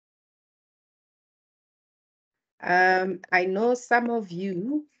I know some of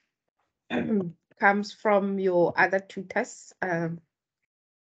you comes from your other tutors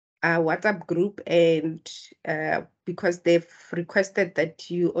WhatsApp group, and because they've requested that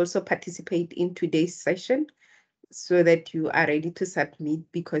you also participate in today's session so that you are ready to submit,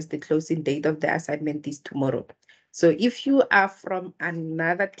 because the closing date of the assignment is tomorrow. So if you are from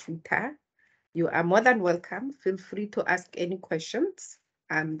another tutor, you are more than welcome. Feel free to ask any questions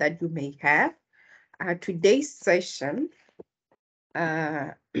that you may have. Today's session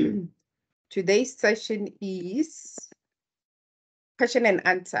is question and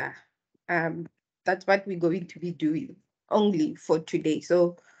answer. That's what we're going to be doing only for today.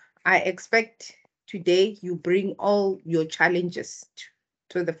 So I expect today you bring all your challenges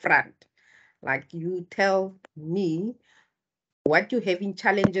to the front. Like, you tell me what you're having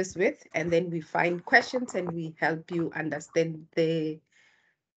challenges with, and then we find questions and we help you understand the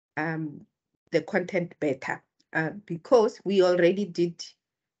content better. Because we already did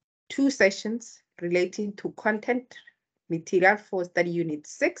 2 sessions relating to content material for study unit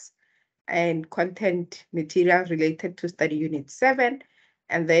 6 and content material related to study unit 7.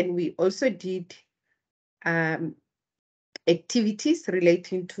 And then we also did activities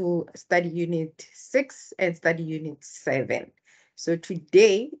relating to study unit 6 and study unit 7. So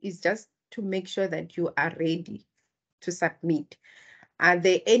today is just to make sure that you are ready to submit. Are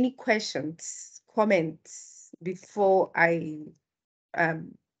there any questions, comments before I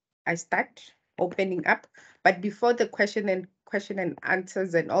start opening up? But before the question and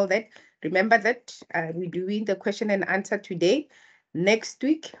answers and all that, remember that we're doing the question and answer today. Next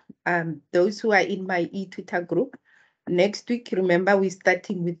week, those who are in my e-tutor group, next week, remember, we're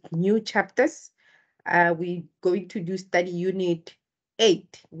starting with new chapters. We're going to do study unit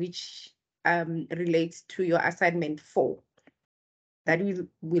 8, which relates to your assignment 4. That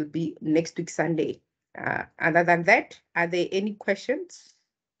will be next week, Sunday. Other than that, are there any questions,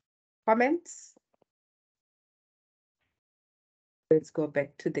 comments? Let's go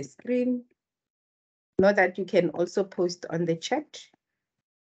back to the screen. Know that you can also post on the chat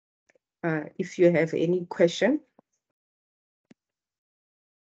if you have any question.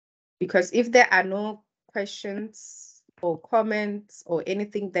 Because if there are no questions or comments or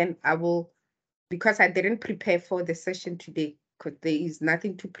anything, then I will, because I didn't prepare for the session today, because there is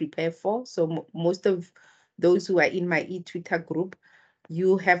nothing to prepare for. So most of those who are in my e-tutor group,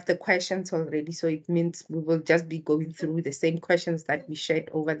 you have the questions already. So it means we will just be going through the same questions that we shared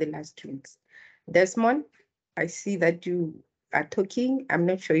over the last 2 weeks. Desmond, I see that you are talking. I'm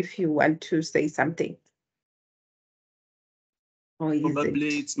not sure if you want to say something. Or is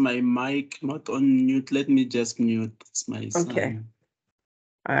Probably it's my mic not on mute. Let me just mute. It's my son. Okay.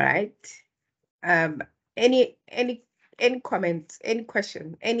 All right. Any comments, any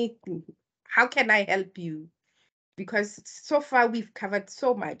question, anything? How can I help you? Because so far we've covered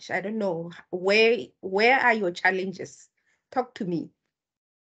so much. I don't know, where are your challenges? Talk to me.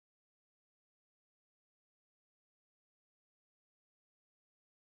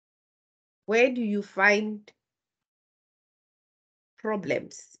 Where do you find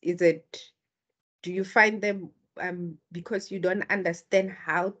problems? Do you find them because you don't understand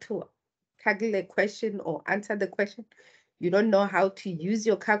how to tackle a question or answer the question? You don't know how to use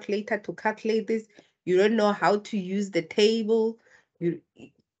your calculator to calculate this. You don't know how to use the table.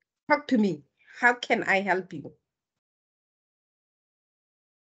 Talk to me. How can I help you?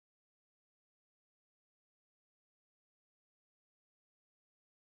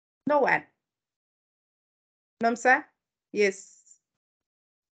 No one. Nomsa? Yes.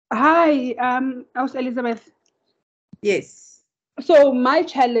 Hi, I was Elizabeth. Yes. So my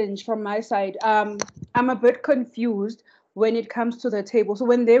challenge from my side, I'm a bit confused when it comes to the table. So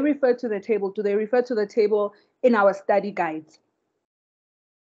when they refer to the table, do they refer to the table in our study guides?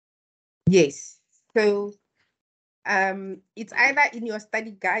 Yes. So it's either in your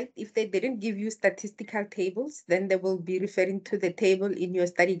study guide. If they didn't give you statistical tables, then they will be referring to the table in your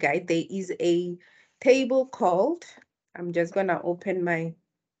study guide. There is a table called, I'm just gonna open my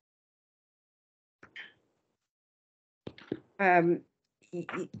in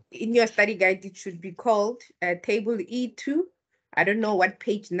your study guide, it should be called table E2. I don't know what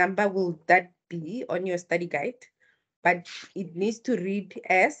page number will that be on your study guide, but it needs to read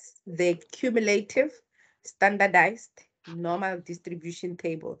as the cumulative standardized normal distribution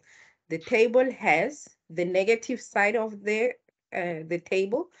table. The table has the negative side of the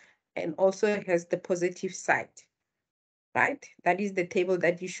table, and also has the positive side, right? That is the table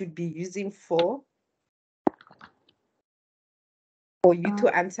that you should be using for you to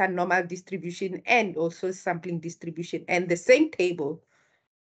answer normal distribution and also sampling distribution. And the same table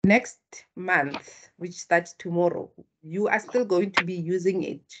Next month, which starts tomorrow, you are still going to be using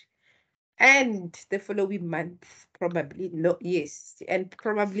it. And the following month, probably, no, yes. And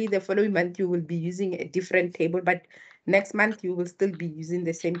probably the following month, you will be using a different table, but next month, you will still be using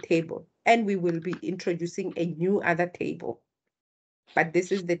the same table. And we will be introducing a new other table. But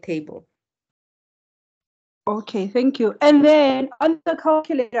this is the table. Okay, thank you. And then on the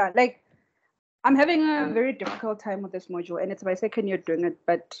calculator, like I'm having a very difficult time with this module, and it's my second year doing it,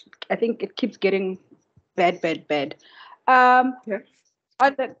 but I think it keeps getting bad. Yeah.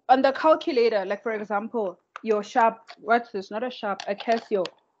 On the calculator, like for example, your sharp, what's this? Not a sharp, a Casio.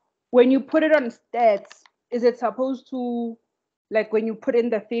 When you put it on stats, is it supposed to, like when you put in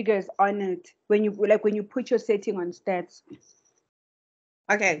the figures on it, when you put your setting on stats?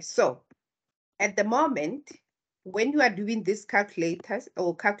 Okay, so at the moment, when you are doing these calculators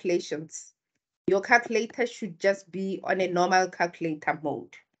or calculations, your calculator should just be on a normal calculator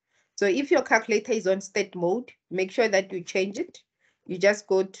mode. So if your calculator is on stat mode, make sure that you change it. You just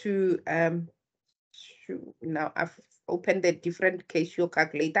go to, now I've opened a different Casio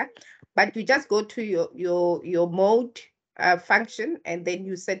calculator, but you just go to your mode function, and then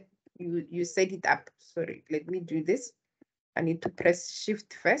you set it up. Sorry, let me do this. I need to press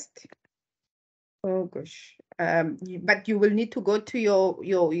shift first. Oh gosh. But you will need to go to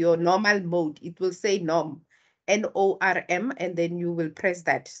your normal mode. It will say norm, NORM, and then you will press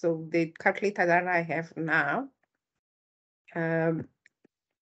that. So the calculator that I have now,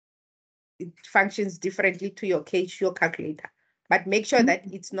 it functions differently to your Casio calculator. But make sure that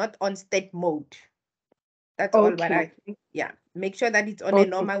it's not on stat mode. That's all what yeah. Make sure that it's on a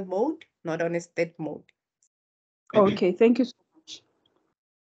normal mode, not on a stat mode. Okay, thank you so much.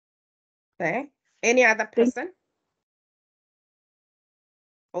 Okay. Any other person?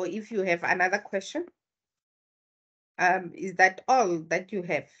 Or if you have another question? Is that all that you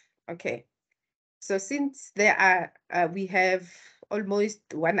have? Okay. So since there are, we have almost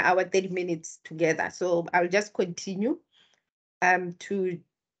 1 hour, 30 minutes together. So I'll just continue to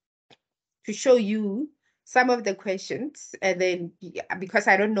show you some of the questions, and then because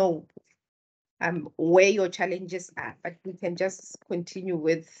I don't know where your challenges are, but we can just continue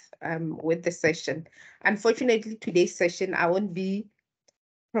with the session. Unfortunately, today's session, I won't be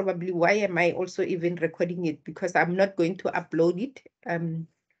probably, why am I also even recording it? Because I'm not going to upload it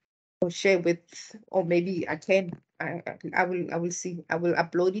or share with, or maybe I can, I will see, I will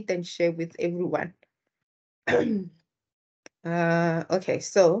upload it and share with everyone. Okay,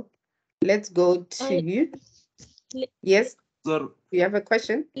 so let's go to you. Yes, Sir, you have a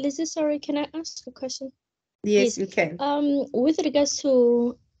question? Lizzie, sorry, can I ask a question? Yes, you can. With regards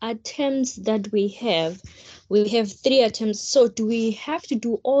to attempts that we have 3 attempts. So do we have to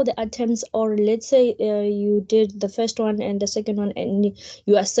do all the attempts, or let's say you did the first one and the second one and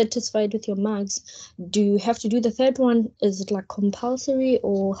you are satisfied with your marks, do you have to do the third one? Is it like compulsory,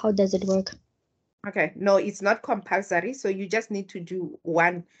 or how does it work? Okay, no, it's not compulsory. So you just need to do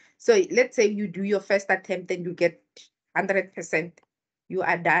one. So let's say you do your first attempt and you get 100%. You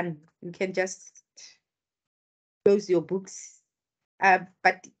are done. You can just close your books.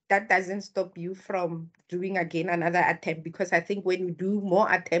 But that doesn't stop you from doing again another attempt, because I think when you do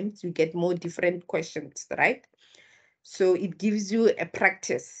more attempts, you get more different questions, right? So it gives you a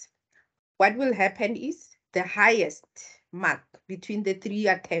practice. What will happen is the highest mark between the 3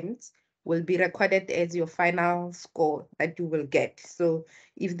 attempts will be recorded as your final score that you will get. So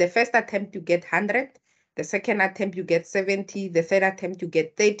if the first attempt you get 100, the second attempt you get 70, the third attempt you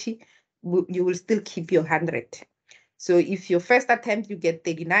get 30, you will still keep your 100. So if your first attempt you get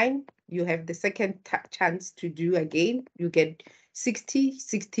 39, you have the second chance to do again, you get 60,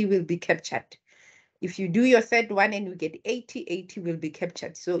 60 will be captured. If you do your third one and you get 80, 80 will be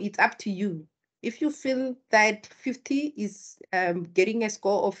captured. So it's up to you. If you feel that 50 is getting a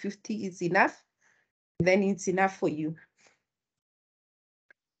score of 50 is enough, then it's enough for you.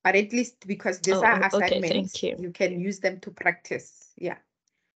 But at least because these are assignments, thank you. You can use them to practice. Yeah.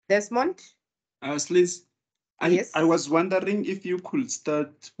 Desmond? Liz, Yes. I was wondering if you could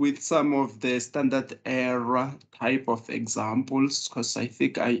start with some of the standard error type of examples, because I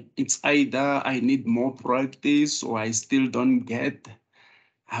think it's either I need more practice or I still don't get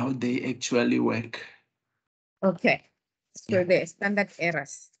how they actually work. Okay. So Yeah. the standard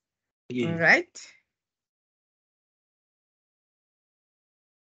errors. Yeah. All right.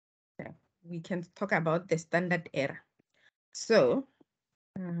 Yeah. We can talk about the standard error. So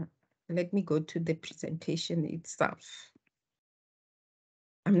let me go to the presentation itself.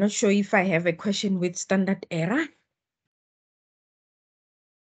 I'm not sure if I have a question with standard error.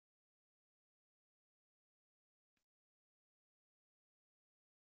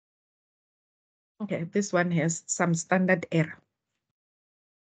 Okay, this one has some standard error.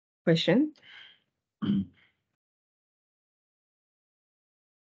 Question. And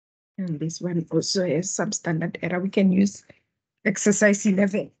this one also has some standard error. We can use exercise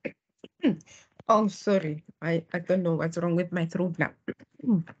 11. Oh, sorry. I don't know what's wrong with my throat now.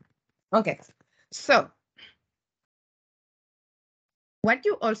 Okay, so what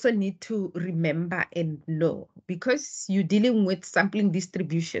you also need to remember and know, because you're dealing with sampling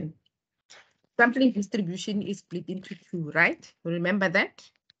distribution. Sampling distribution is split into two, right? Remember that?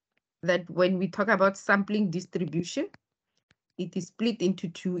 That when we talk about sampling distribution, it is split into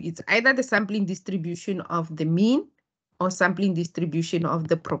two. It's either the sampling distribution of the mean or sampling distribution of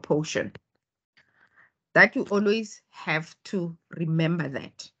the proportion. That you always have to remember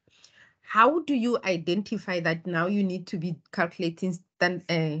that. How do you identify that now you need to be calculating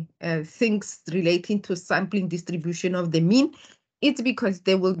things relating to sampling distribution of the mean? It's because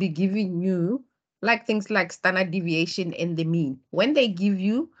they will be giving you like things like standard deviation and the mean. When they give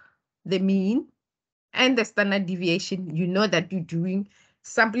you the mean and the standard deviation, you know that you're doing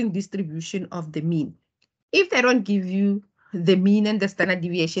sampling distribution of the mean. If they don't give you the mean and the standard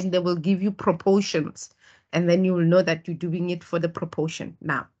deviation, they will give you proportions, and then you will know that you're doing it for the proportion.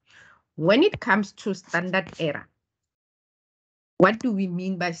 Now, when it comes to standard error, what do we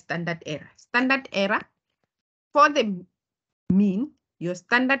mean by standard error? Standard error for the mean, your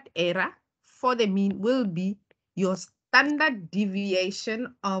standard error for the mean will be your standard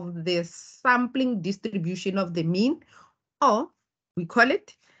deviation of the sampling distribution of the mean, or we call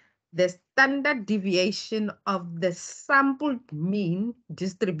it the standard deviation of the sampled mean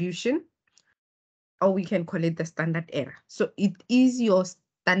distribution, or we can call it the standard error. So it is your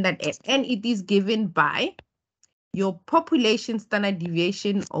standard error, and it is given by your population standard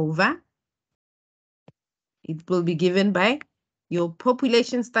deviation over, it will be given by your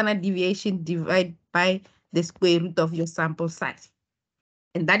population standard deviation divided by the square root of your sample size.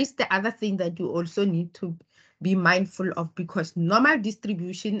 And that is the other thing that you also need to be mindful of, because normal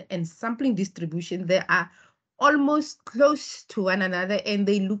distribution and sampling distribution, they are almost close to one another and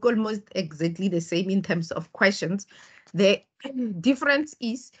they look almost exactly the same in terms of questions. The difference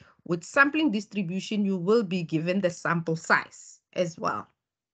is with sampling distribution, you will be given the sample size as well,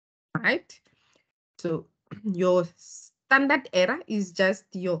 right? So your standard error is just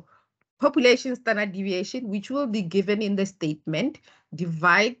your population standard deviation, which will be given in the statement,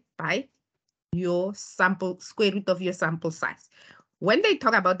 divide by your sample, square root of your sample size. When they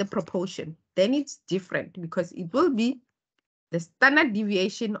talk about the proportion, then it's different because it will be the standard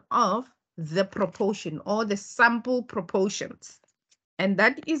deviation of the proportion or the sample proportions. And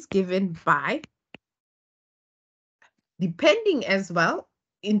that is given by, depending as well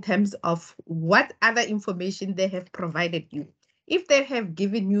in terms of what other information they have provided you. If they have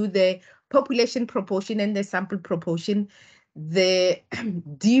given you the population proportion and the sample proportion, the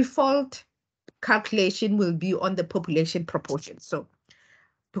default calculation will be on the population proportion. So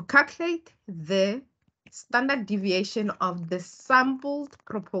to calculate the standard deviation of the sampled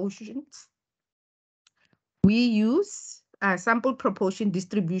proportions, we use sample proportion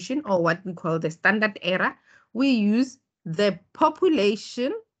distribution, or what we call the standard error. We use the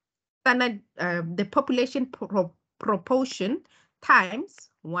population standard, the population proportion times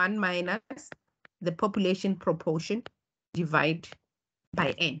 1 minus the population proportion divided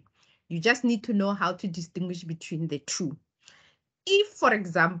by n. You just need to know how to distinguish between the two. If, for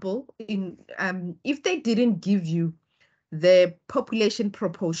example, if they didn't give you the population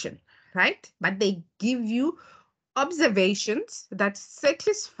proportion, right, but they give you observations that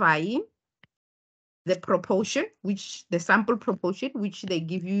satisfying the proportion, which the sample proportion, which they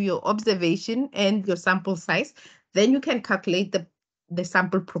give you your observation and your sample size, then you can calculate the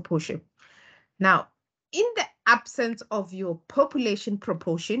sample proportion. Now, in the absence of your population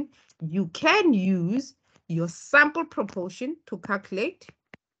proportion, you can use your sample proportion to calculate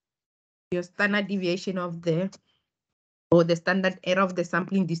your standard deviation of the, or the standard error of the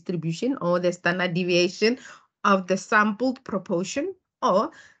sampling distribution, or the standard deviation of the sampled proportion,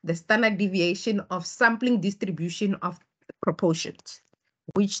 or the standard deviation of sampling distribution of proportions,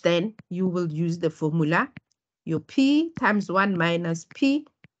 which then you will use the formula, your P times 1 minus P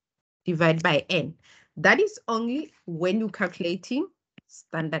divided by N. That is only when you're calculating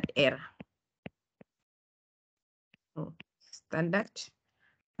standard error. Oh, standard,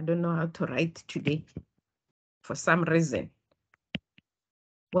 I don't know how to write today for some reason.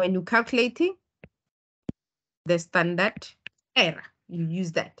 When you're calculating the standard error, you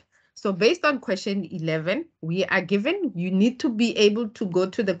use that. So based on question 11, we are given, you need to be able to go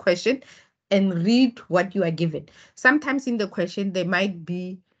to the question and read what you are given. Sometimes in the question, there might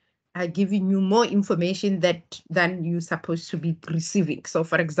be are giving you more information than you're supposed to be receiving. So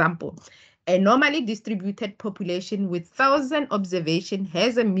for example, a normally distributed population with 1,000 observation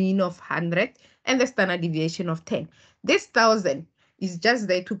has a mean of 100 and the standard deviation of 10. This 1,000 is just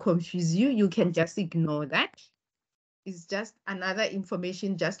there to confuse you. You can just ignore that. It's just another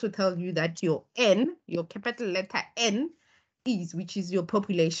information just to tell you that your N, your capital letter N, which is your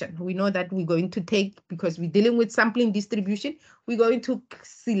population. We know that we're going to take, because we're dealing with sampling distribution, we're going to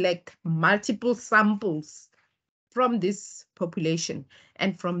select multiple samples from this population.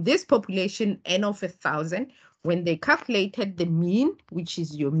 And from this population, N of 1,000, when they calculated the mean, which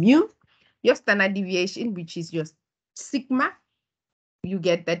is your mu, your standard deviation, which is your sigma, you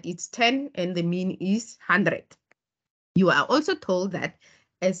get that it's 10 and the mean is 100. You are also told that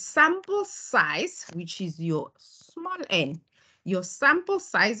a sample size, which is your small n, your sample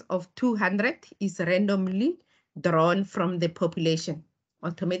size of 200 is randomly drawn from the population.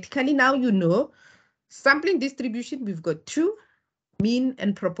 Automatically now you know sampling distribution, we've got two, mean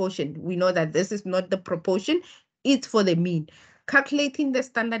and proportion. We know that this is not the proportion, it's for the mean. Calculating the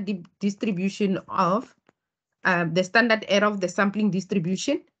standard distribution of the standard error of the sampling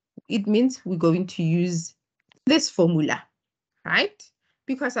distribution, it means we're going to use this formula, right?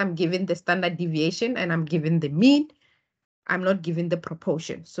 Because I'm given the standard deviation and I'm given the mean, I'm not given the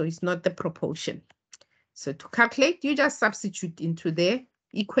proportion. So it's not the proportion. So to calculate, you just substitute into the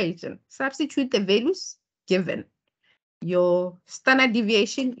equation. Substitute the values given. Your standard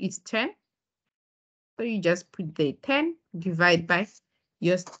deviation is 10. So you just put the 10, divide by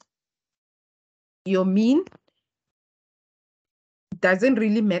your mean. Doesn't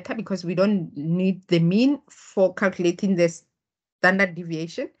really matter because we don't need the mean for calculating the standard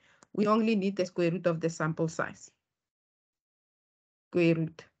deviation. We only need the square root of the sample size. Square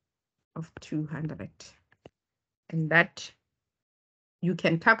root of 200. And that you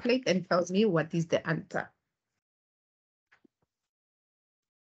can calculate and tell me what is the answer.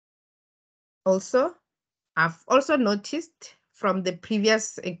 Also, I've also noticed from the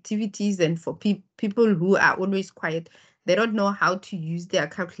previous activities and for people who are always quiet, they don't know how to use their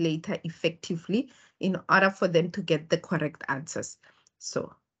calculator effectively in order for them to get the correct answers.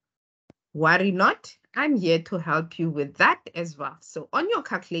 So worry not, I'm here to help you with that as well. So on your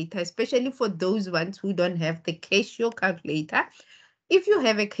calculator, especially for those ones who don't have the Casio calculator, if you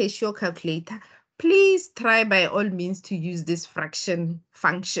have a Casio calculator, please try by all means to use this fraction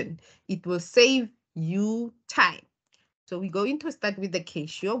function. It will save you time. So we're going to start with the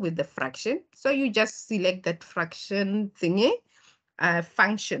Casio, with the fraction. So you just select that fraction thingy,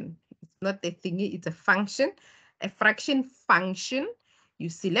 function. It's not a thingy, it's a function. A fraction function, you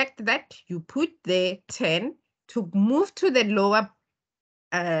select that, you put the 10 to move to the lower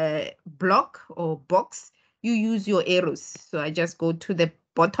block or box, you use your arrows. So I just go to the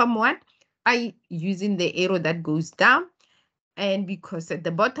bottom one. I using the arrow that goes down. And because at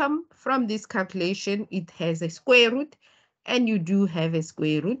the bottom from this calculation, it has a square root and you do have a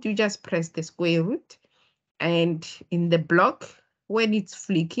square root, you just press the square root. And in the block, when it's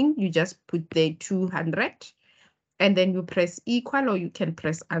flicking, you just put the 200 and then you press equal, or you can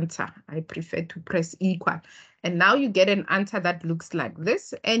press answer. I prefer to press equal. And now you get an answer that looks like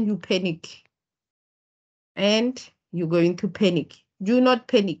this and you panic. And you're going to panic. Do not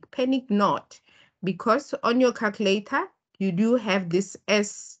panic, panic not, because on your calculator, you do have this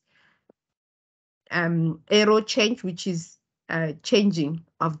S arrow change, which is changing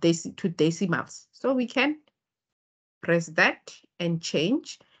of this to decimals. So we can press that and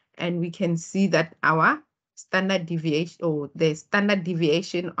change, and we can see that our standard deviation, or the standard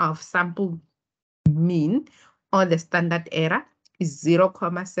deviation of sample mean, or the standard error, is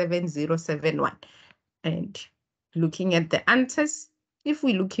 0.7071. And looking at the answers, if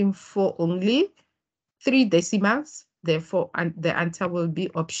we're looking for only 3 decimals, therefore the answer will be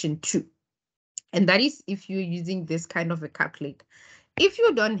option 2. And that is if you're using this kind of a calculator. If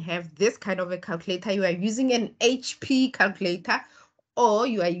you don't have this kind of a calculator, you are using an HP calculator, or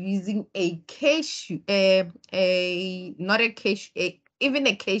you are using a Casio, even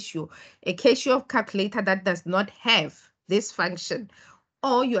a Casio calculator that does not have this function,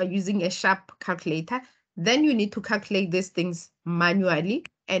 or you are using a Sharp calculator, then you need to calculate these things manually.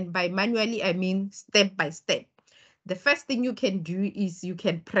 And by manually, I mean step by step. The first thing you can do is you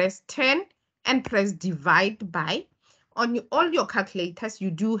can press 10 and press divide by. On all your calculators,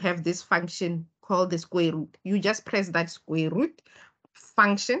 you do have this function called the square root. You just press that square root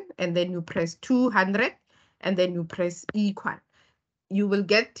function and then you press 200 and then you press equal. You will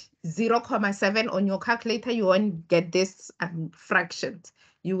get 0.7 on your calculator. You won't get this fractions.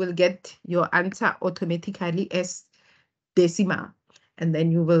 You will get your answer automatically as decimal. and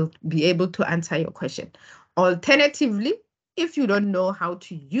then you will be able to answer your question. Alternatively, if you don't know how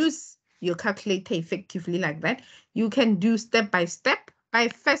to use your calculator effectively like that, you can do step by step by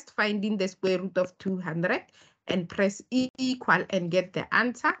first finding the square root of 200 and press equal and get the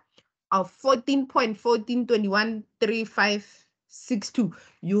answer of 14.14213562.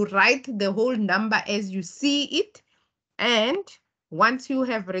 You write the whole number as you see it, and once you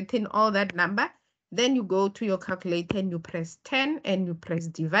have written all that number, then you go to your calculator and you press 10 and you press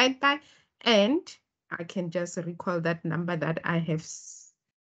divide by, and I can just recall that number that I have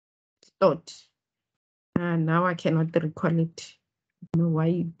stored. Now I cannot recall it. I don't know why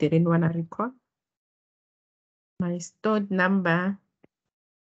you didn't want to recall. My stored number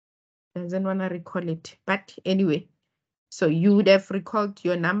doesn't want to recall it. But anyway, so you would have recalled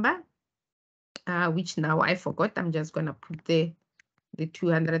your number, which now I forgot. I'm just going to put the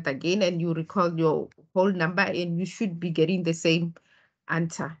 200 again, and you recall your whole number, and you should be getting the same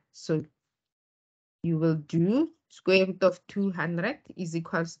answer. So you will do square root of 200 is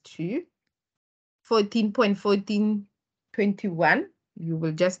equals to 14.1421. You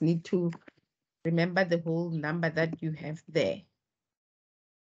will just need to remember the whole number that you have there.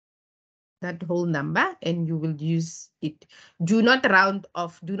 That whole number, and you will use it. Do not round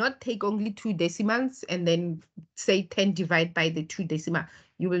off. Do not take only 2 decimals and then say 10 divided by the 2 decimal.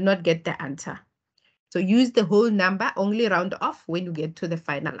 You will not get the answer. So use the whole number, only round off when you get to the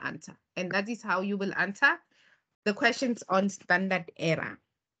final answer. And that is how you will answer the questions on standard error.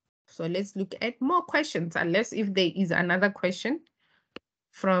 So let's look at more questions, unless if there is another question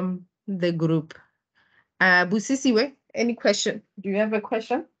from the group. Busisiwe, any question? Do you have a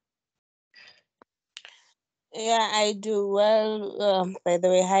question? Yeah, I do. Well, by the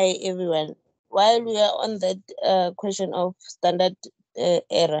way, hi everyone. While we are on that question of standard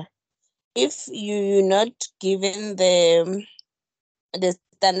error, if you're not given the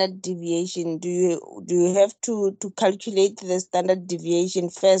standard deviation, do you have to calculate the standard deviation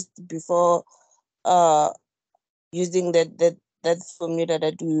first before using that formula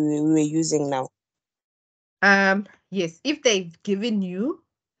that we were using now? Yes, if they've given you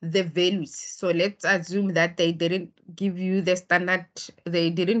the values. So let's assume that they didn't give you the standard,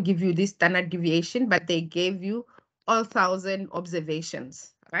 they didn't give you this standard deviation, but they gave you all 1,000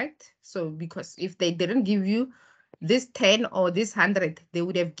 observations, right? So because if they didn't give you this 10 or this 100, they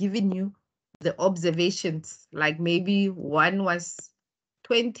would have given you the observations, like maybe one was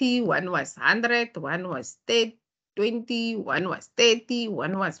 20, one was 100, one was 30, 20, one was 30,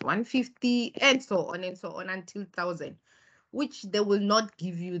 one was 150, and so on until 1,000, which they will not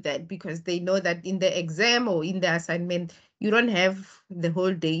give you that because they know that in the exam or in the assignment, you don't have the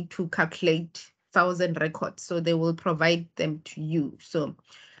whole day to calculate 1,000 records. So they will provide them to you. So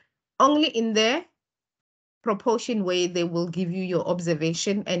only in the proportion way they will give you your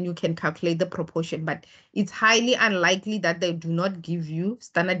observation and you can calculate the proportion, but it's highly unlikely that they do not give you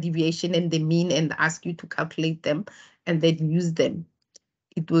standard deviation and the mean and ask you to calculate them and then use them.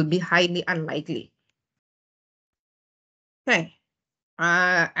 It will be highly unlikely. Okay.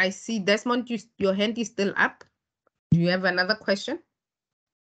 I see Desmond, your hand is still up. Do you have another question?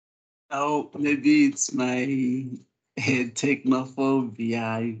 Oh, maybe it's my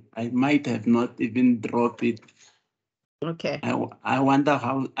technophobia. I might have not even dropped it. Okay. I wonder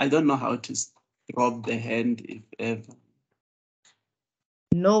how, I don't know how to drop the hand if ever.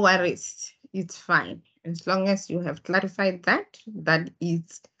 No worries. It's fine. As long as you have clarified that, that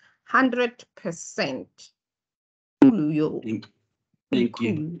is 100%. Thank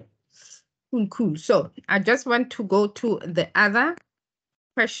you. Cool. So I just want to go to the other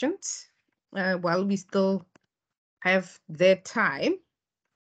questions while we still have the time.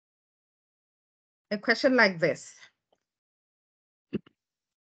 A question like this.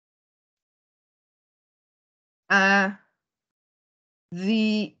 The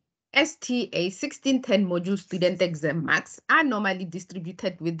STA1610 module student exam marks are normally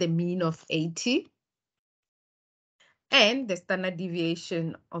distributed with the mean of 80 and the standard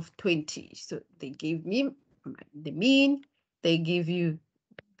deviation of 20. So they gave me the mean, they give you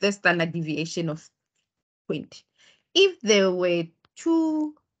the standard deviation of 20. If there were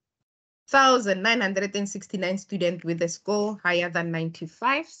 2,969 students with a score higher than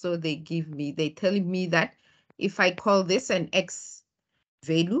 95, so they telling me that if I call this an X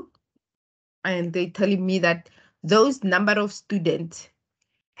value, and they telling me that those number of students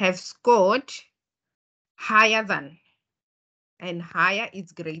have scored higher than, and higher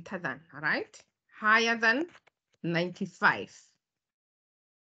is greater than, right? Higher than 95.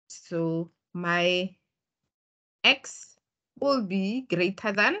 So my X will be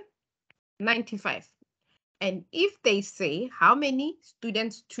greater than 95. And if they say how many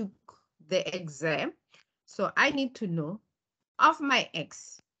students took the exam, so I need to know of my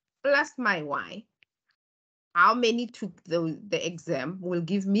X plus my Y, how many took the exam will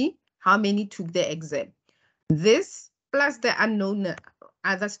give me how many took the exam. This plus the unknown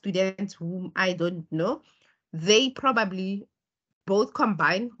other students whom I don't know, they probably both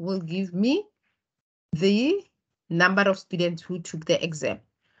combined will give me the number of students who took the exam.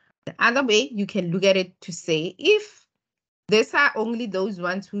 The other way you can look at it to say, if these are only those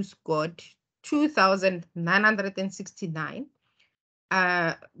ones who scored 2,969,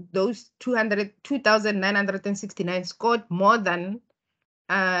 those 2,969 scored more than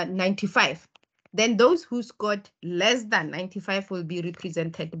 95. Then those who scored less than 95 will be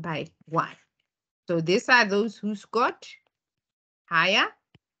represented by 1. So these are those who scored higher,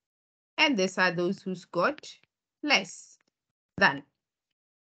 and these are those who scored less than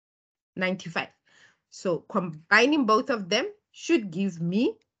 95. So combining both of them should give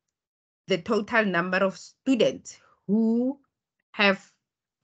me the total number of students who have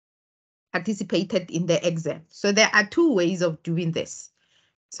participated in the exam. So there are 2 ways of doing this.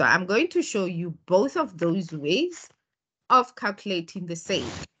 So I'm going to show you both of those ways of calculating the same,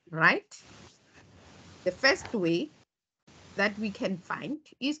 right? The first way that we can find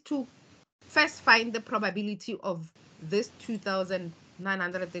is to first find the probability of this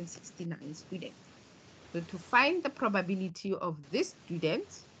 2,969 students. So to find the probability of this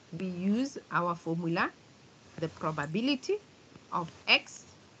student, we use our formula, the probability of X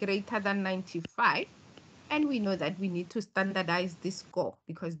greater than 95. And we know that we need to standardize this score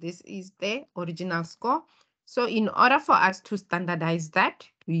because this is the original score. So in order for us to standardize that,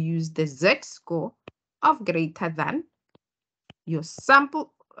 we use the Z score of greater than your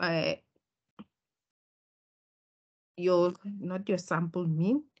sample, not your sample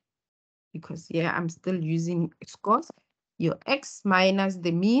mean, because yeah, I'm still using scores, your X minus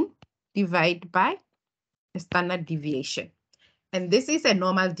the mean divided by the standard deviation. And this is a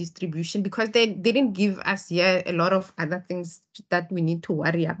normal distribution because they didn't give us here a lot of other things that we need to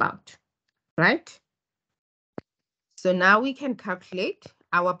worry about, right? So now we can calculate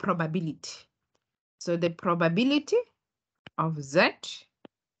our probability. So the probability of Z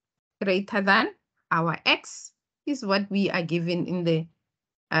greater than our X is what we are given in the,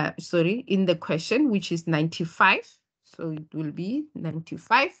 in the question, which is 95. So it will be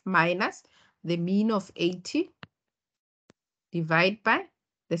 95 minus the mean of 80 divided by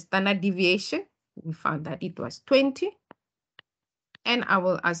the standard deviation. We found that it was 20. And I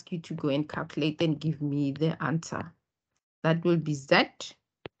will ask you to go and calculate and give me the answer. That will be Z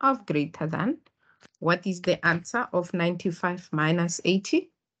of greater than. What is the answer of 95 minus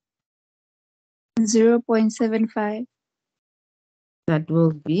 80? 0.75. That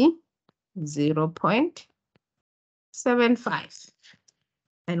will be 0.75.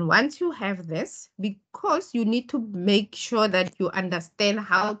 And once you have this, because you need to make sure that you understand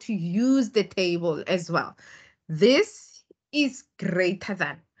how to use the table as well. This is greater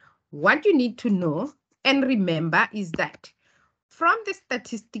than. What you need to know and remember is that from the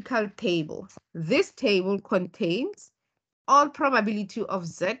statistical table, this table contains all probability of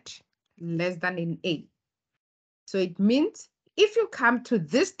Z less than in A. So it means if you come to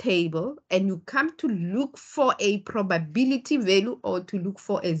this table and you come to look for a probability value or to look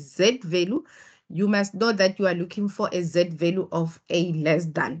for a Z value, you must know that you are looking for a Z value of A less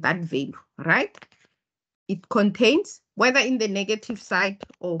than that value, right? It contains, whether in the negative side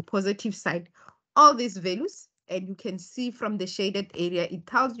or positive side, all these values. And you can see from the shaded area, it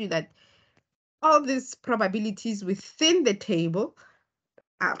tells you that all these probabilities within the table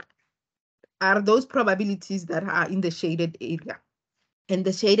are those probabilities that are in the shaded area. And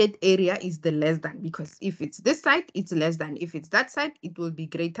the shaded area is the less than, because if it's this side, it's less than. If it's that side, it will be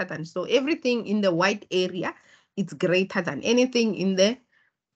greater than. So everything in the white area, it's greater than. Anything in the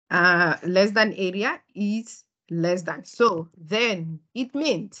less than area is less than. So then it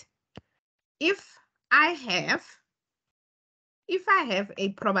means if I have a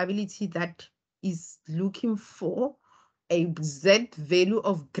probability that is looking for a Z value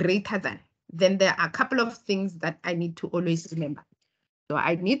of greater than, then there are a couple of things that I need to always remember. So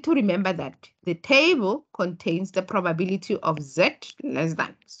I need to remember that the table contains the probability of Z less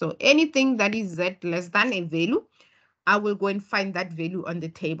than. So anything that is Z less than a value, I will go and find that value on the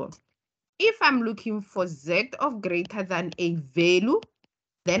table. If I'm looking for Z of greater than a value,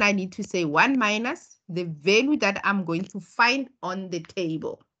 then I need to say 1 minus the value that I'm going to find on the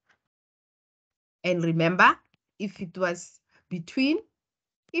table. And remember, if Z was between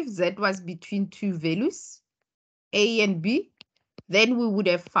 2 values, A and B, then we would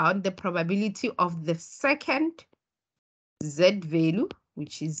have found the probability of the second Z value,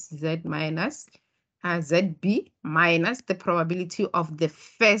 which is Z minus ZB, minus the probability of the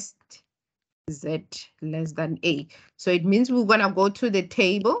first Z less than A. So it means we're going to go to the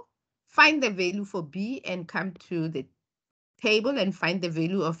table, find the value for B, and come to the table and find the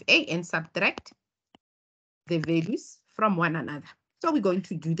value of A and subtract the values from one another. So we're going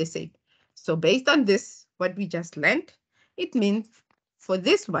to do the same. So based on this, what we just learned, it means for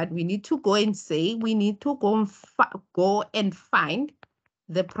this one, we need to go and say, we need to go and find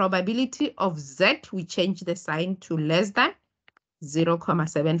the probability of Z. We change the sign to less than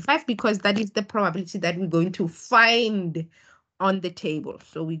 0.75 because that is the probability that we're going to find on the table.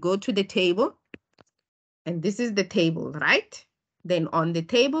 So we go to the table, and this is the table, right? Then on the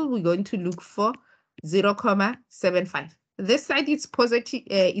table, we're going to look for 0.75. This side is positive,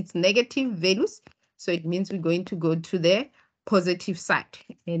 it's negative values. So it means we're going to go to the positive side.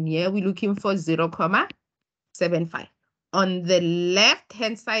 And here we're looking for 0.75. On the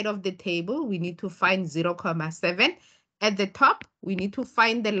left-hand side of the table, we need to find 0.7. At the top, we need to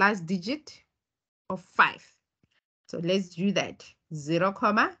find the last digit of 5. So let's do that.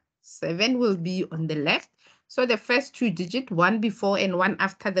 0.7 will be on the left. So the first two digits, one before and one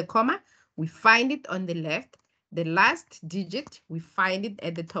after the comma, we find it on the left. The last digit, we find it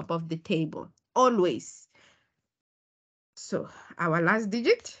at the top of the table, always. So our last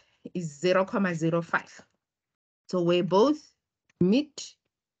digit is 0.05. So we both meet,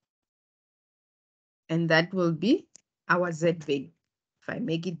 and that will be our Z value. If I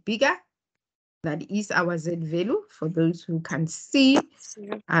make it bigger, that is our Z value. For those who can see,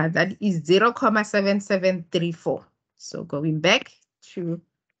 that is 0.7734. So going back to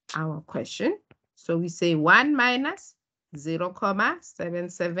our question. So we say 1 minus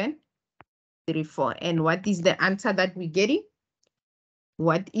 0.7734. And what is the answer that we're getting?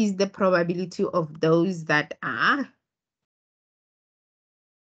 What is the probability of those that are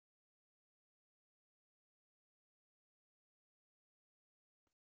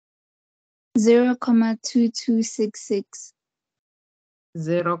 0.2266.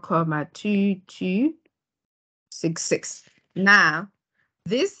 0.2266. Now,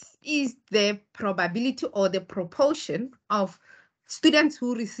 this is the probability or the proportion of students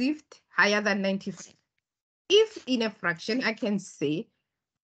who received higher than 95. If in a fraction, I can say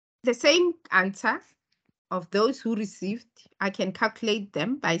the same answer of those who received, I can calculate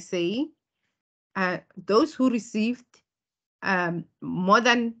them by saying those who received more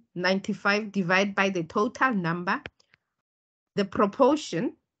than 95 divided by the total number, the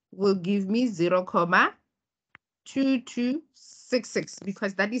proportion will give me 0.2266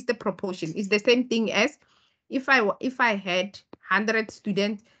 because that is the proportion. It's the same thing as if I had 100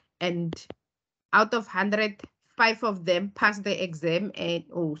 students and out of 100, 5 of them passed the exam and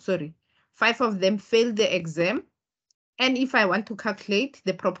 5 of them failed the exam. And if I want to calculate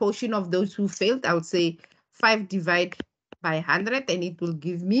the proportion of those who failed, I would say 5 divided by 100, and it will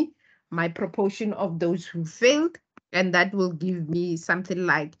give me my proportion of those who failed. And that will give me something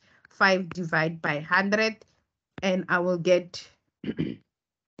like 5 divided by 100, and I will get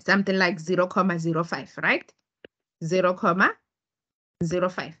something like 0.05, right?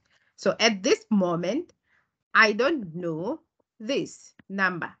 0.05. So at this moment, I don't know this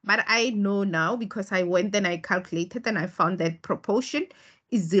number, but I know now because I went and I calculated and I found that proportion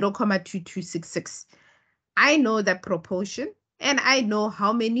is 0.2266. I know that proportion and I know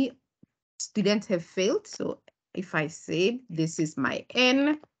how many students have failed. So if I say this is my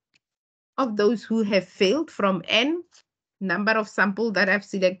N of those who have failed from N, number of samples that I've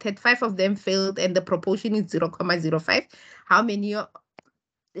selected, 5 of them failed and the proportion is 0.05. How many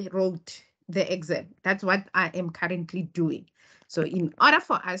wrote the exam? That's what I am currently doing. So in order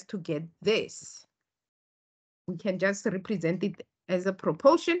for us to get this, we can just represent it as a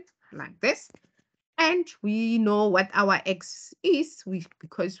proportion like this. And we know what our X is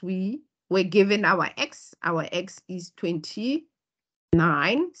because we were given our X. Our X is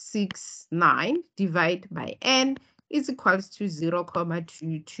 2969 divided by N is equals to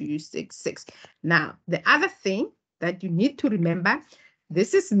 0.2266. Now, the other thing that you need to remember,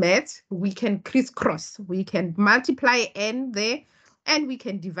 this is math. We can crisscross. We can multiply N there and we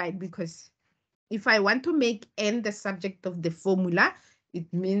can divide, because if I want to make N the subject of the formula,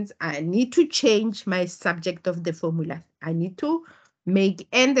 it means I need to change my subject of the formula. I need to make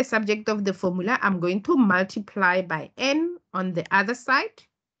N the subject of the formula. I'm going to multiply by N on the other side.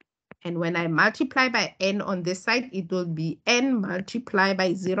 And when I multiply by N on this side, it will be N multiplied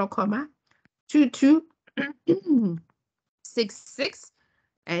by 0.2266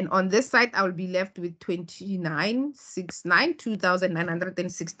 And on this side, I will be left with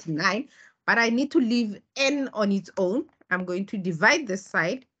 2,969. But I need to leave n on its own. I'm going to divide this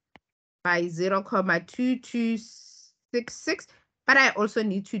side by 0.2266. But I also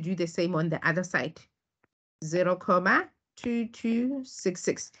need to do the same on the other side.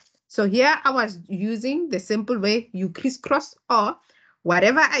 0.2266. So here I was using the simple way you crisscross, or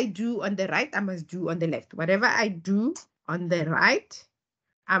whatever I do on the right, I must do on the left. Whatever I do on the right,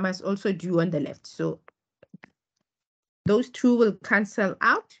 I must also do on the left. So those two will cancel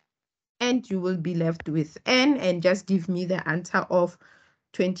out and you will be left with n, and just give me the answer of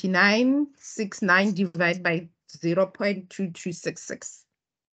 2969 divided by 0.2266.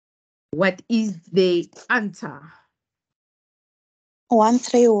 What is the answer?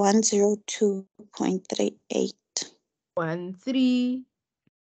 13102.38.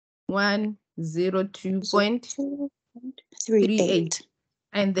 13102.38.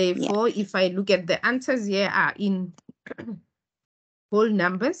 And therefore, if I look at the answers here are in whole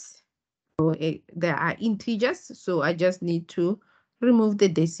numbers, so there are integers, so I just need to remove the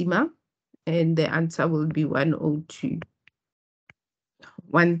decimal and the answer will be 102.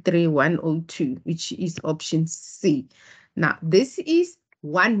 13102, which is option C. Now, this is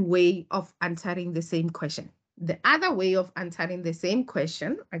one way of answering the same question. The other way of answering the same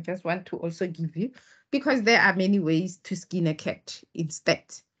question, I just want to also give you, because there are many ways to skin a cat instead.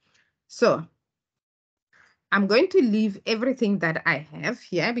 So I'm going to leave everything that I have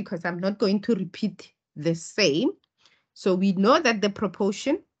here because I'm not going to repeat the same. So we know that the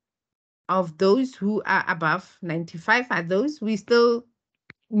proportion of those who are above 95 are those. We still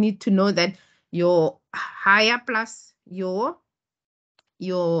need to know that your higher plus your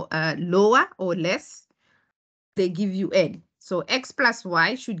lower or less, they give you n. So x plus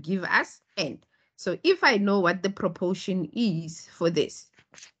y should give us n. So if I know what the proportion is for this,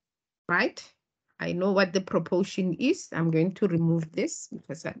 right? I know what the proportion is. I'm going to remove this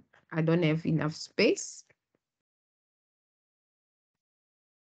because I don't have enough space.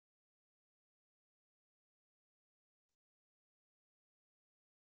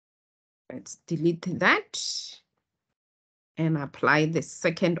 Let's delete that and apply the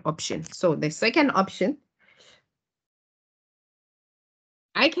second option. So the second option,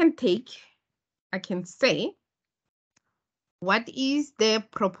 I can say, what is the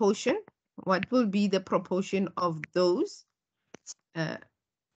proportion? What will be the proportion of those?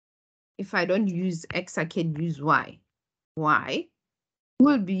 If I don't use X, I can use Y. Y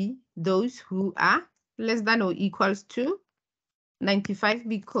will be those who are less than or equals to 95,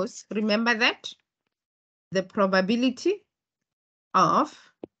 because remember that the probability of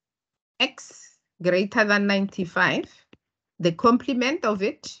X greater than 95, the complement of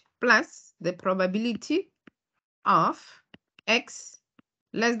it, plus the probability of X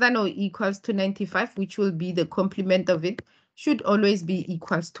less than or equals to 95, which will be the complement of it, should always be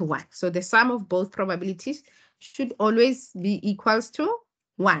equals to 1. So the sum of both probabilities should always be equals to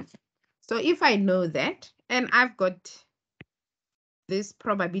 1. So if I know that, and I've got this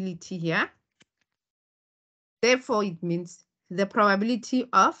probability here, therefore it means the probability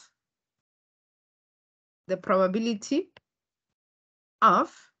of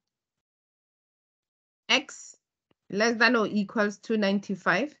X less than or equals to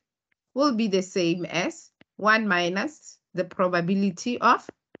 95 will be the same as 1 minus the probability of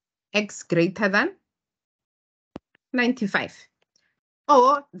X greater than 95,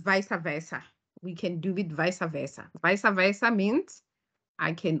 or vice versa. We can do it vice versa. Vice versa means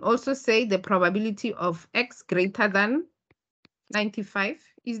I can also say the probability of X greater than 95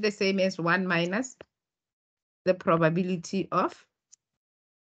 is the same as 1 minus the probability of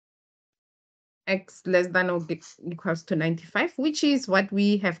X less than or equals to 95, which is what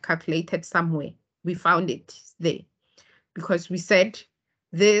we have calculated somewhere. We found it there because we said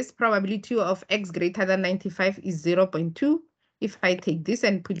this probability of X greater than 95 is 0.2. If I take this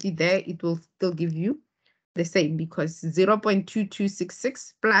and put it there, it will still give you the same, because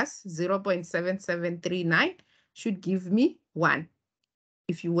 0.2266 plus 0.7739 should give me 1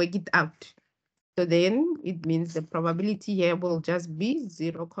 if you work it out. So then it means the probability here will just be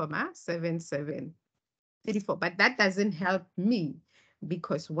 0.7734. But that doesn't help me,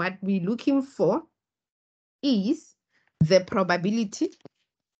 because what we're looking for is the probability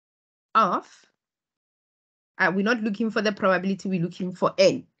of, we're not looking for the probability, we're looking for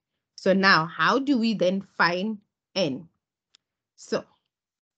n. So now how do we then find n? So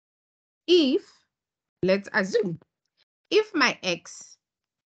if, let's assume, if my X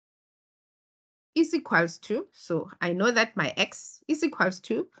is equals to, so I know that my X is equals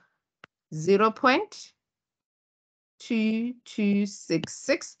to 0.2266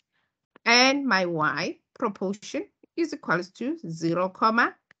 0.2266, and my y proportion is equals to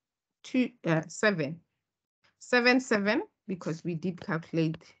 0.77, because we did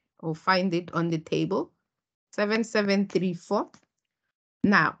calculate or find it on the table, 7734.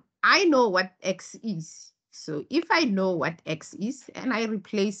 Now, I know what x is. So if I know what x is, and I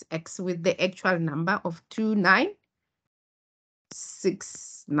replace x with the actual number of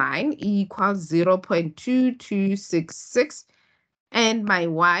 2969 equals 0.2266, and my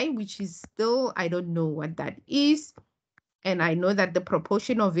y, which is still, I don't know what that is, and I know that the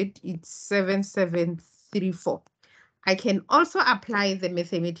proportion of it is 7734. I can also apply the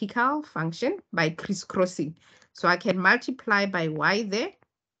mathematical function by crisscrossing. So I can multiply by y there.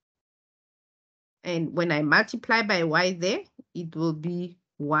 And when I multiply by y there, it will be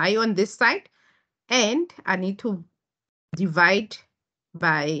y on this side. And I need to divide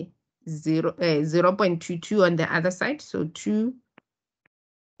by 0.22 on the other side. So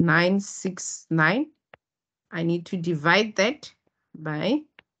 2969. I need to divide that by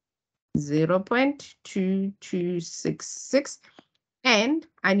 0.2266. And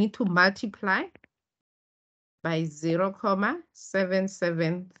I need to multiply by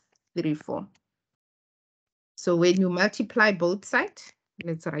 0.7734. So when you multiply both sides,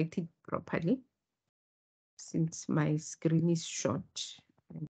 let's write it properly. Since my screen is short,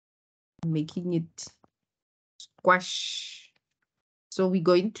 I'm making it squash. So we're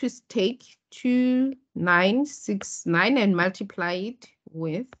going to take 2969 and multiply it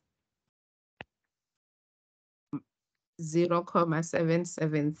with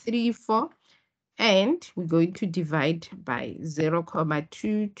 0.7734. And we're going to divide by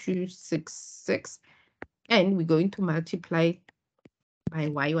 0.2266. And we're going to multiply by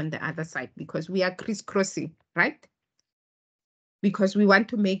y on the other side, because we are crisscrossing, right? Because we want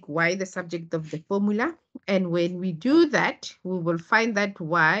to make y the subject of the formula. And when we do that, we will find that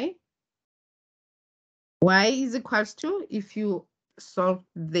y is equals to, if you solve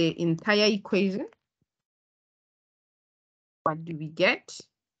the entire equation, what do we get?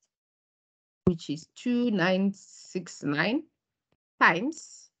 Which is 2969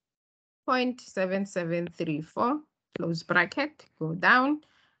 times 0.7734, close bracket, go down,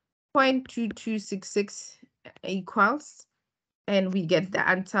 0.2266 equals, and we get the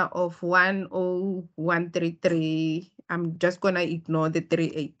answer of 10133. I'm just going to ignore the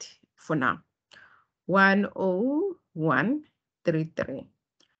 38 for now. 10133.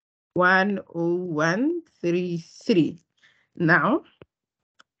 10133. Now,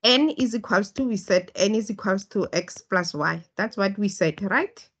 n is equals to, we said n is equals to x plus y. That's what we said,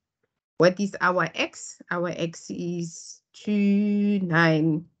 right? What is our x? Our x is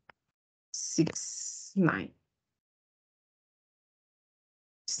 2969.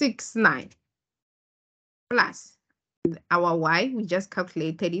 69 plus our y, we just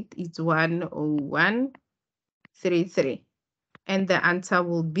calculated it, it's 10133. And the answer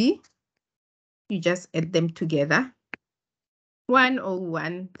will be, you just add them together,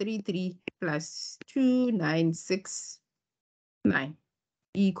 10133 plus 2969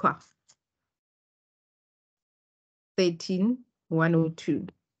 equal 13102.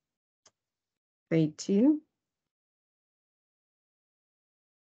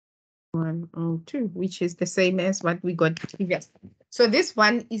 13102, which is the same as what we got previous. So this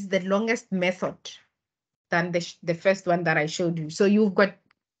one is the longest method than the first one that I showed you. So you've got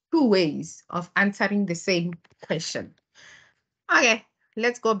two ways of answering the same question. Okay,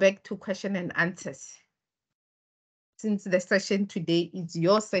 let's go back to question and answers. Since the session today is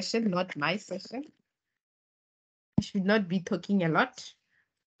your session, not my session, I should not be talking a lot.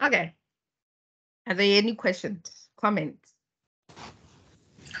 Okay. Are there any questions, comments?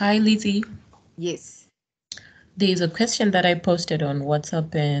 Hi, Lizzie. Yes. There's a question that I posted on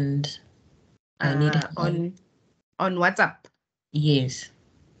WhatsApp and I need help. On WhatsApp. Yes.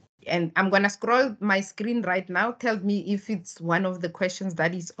 And I'm going to scroll my screen right now. Tell me if it's one of the questions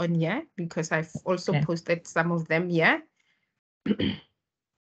that is on here, because I've also posted some of them here.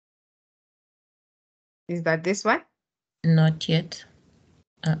 Is that this one? Not yet.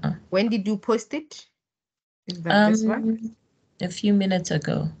 When did you post it? Is that this one? A few minutes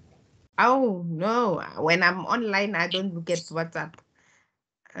ago. Oh, no. When I'm online, I don't look at WhatsApp.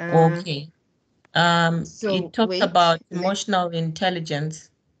 Okay. So it talks about emotional intelligence.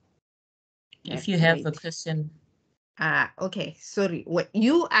 If you have a question. Okay, sorry.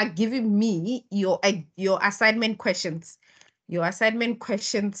 You are giving me your assignment questions. Your assignment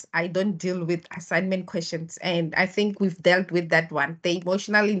questions, I don't deal with assignment questions. And I think we've dealt with that one, the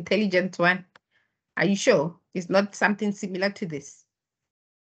emotional intelligence one. Are you sure? It's not something similar to this?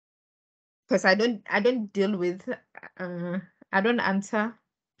 Because I don't deal with, I don't answer.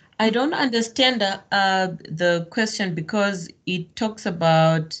 I don't understand the question because it talks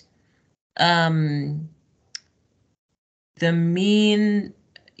about the mean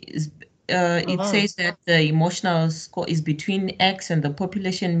is it says that the emotional score is between X and the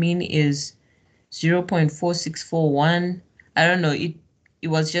population mean is 0.4641. I don't know. It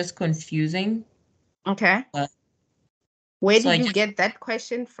was just confusing. Okay. Where did you get that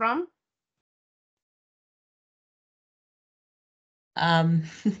question from?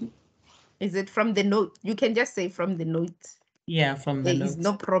 Is it from the note? You can just say from the note. Yeah, from the note. There is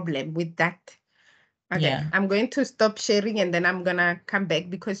no problem with that. Okay, yeah. I'm going to stop sharing and then I'm gonna come back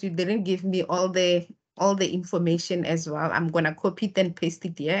because you didn't give me all the information as well. I'm gonna copy it and paste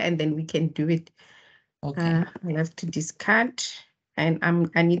it here and then we can do it. Okay. I have to discard and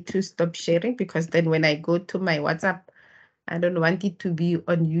I need to stop sharing because then when I go to my WhatsApp, I don't want it to be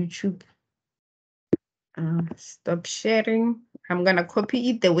on YouTube. Stop sharing. I'm gonna copy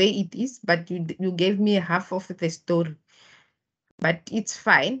it the way it is, but you gave me half of the story, but it's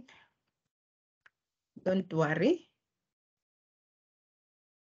fine. Don't worry.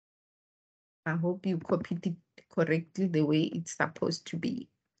 I hope you copied it correctly the way it's supposed to be.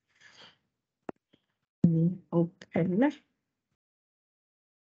 Open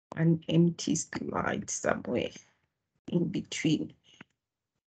an empty slide somewhere in between.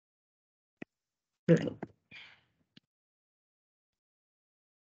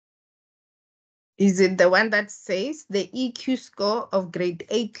 Is it the one that says the EQ score of grade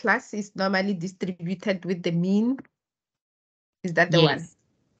 8 class is normally distributed with the mean? Is that the one?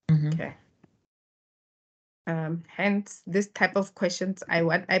 Okay. Hence, this type of questions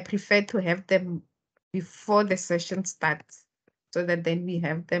I prefer to have them before the session starts so that then we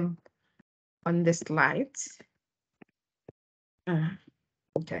have them on the slides.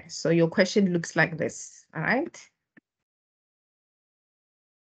 Okay, so your question looks like this, all right?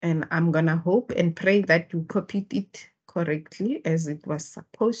 And I'm gonna hope and pray that you copied it correctly as it was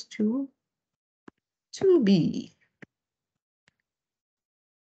supposed to be.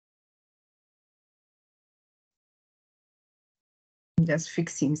 I'm just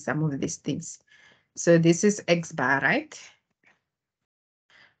fixing some of these things. So this is X bar, right?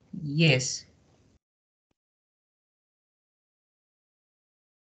 Yes.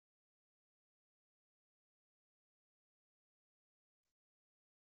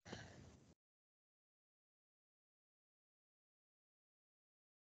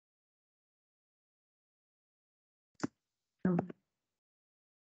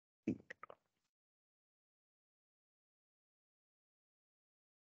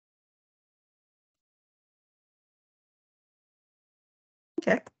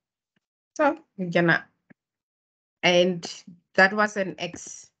 Okay, so we're gonna, and that was an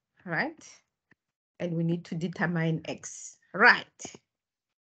X, right? And we need to determine X, right?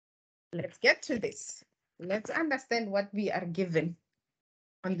 Let's get to this. Let's understand what we are given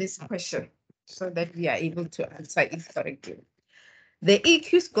on this question so that we are able to answer it correctly. The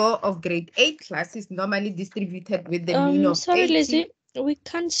EQ score of grade 8 class is normally distributed with the mean of sorry, 80. Lizzie, we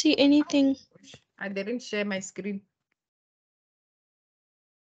can't see anything. I didn't share my screen.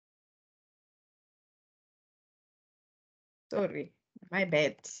 Sorry, my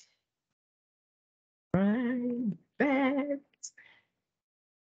bad. My bad.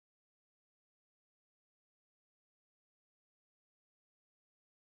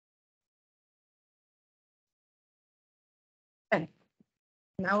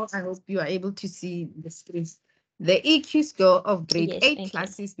 Now I hope you are able to see the screen. The EQ score of grade 8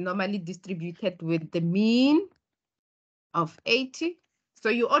 class is normally distributed with the mean of 80. So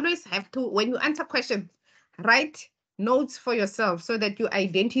you always have to, when you answer questions, write notes for yourself so that you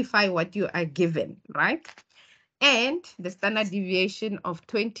identify what you are given, right? And the standard deviation of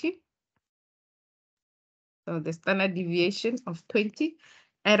 20. So the standard deviation of 20.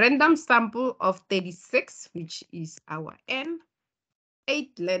 A random sample of 36, which is our N.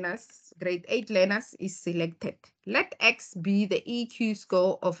 8 learners, grade 8 learners is selected. Let X be the EQ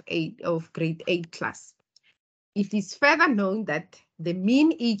score of grade 8 class. It is further known that the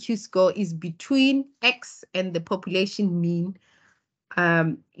mean EQ score is between X and the population mean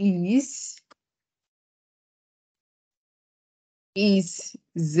is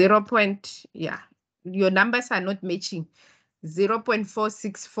 0. Yeah, your numbers are not matching.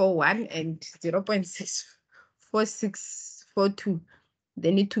 0.4641 and 0.4642. They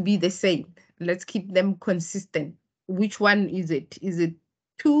need to be the same. Let's keep them consistent. Which one is it? Is it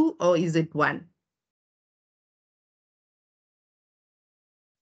 2 or is it 1?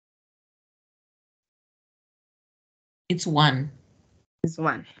 It's 1. It's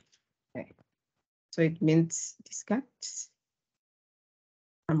 1. Okay. So it means discard.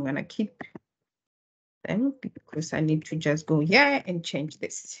 I'm gonna keep them because I need to just go here and change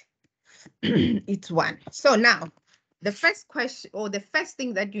this. It's 1. So now the first question or the first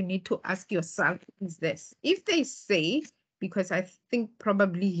thing that you need to ask yourself is this. If they say, because I think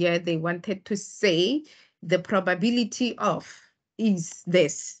probably here they wanted to say the probability of is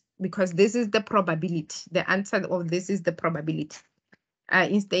this, because this is the probability. The answer of this is the probability.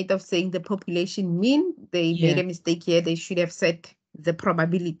 Instead of saying the population mean, they made a mistake here. They should have said the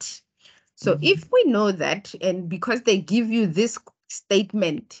probability. So if we know that, and because they give you this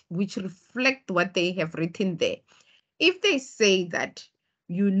statement, which reflect what they have written there, if they say that,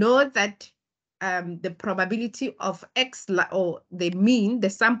 you know that the probability of X, or the mean, the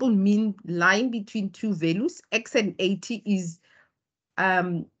sample mean line between two values, X and 80 is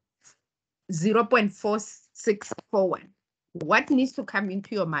 0.4641. What needs to come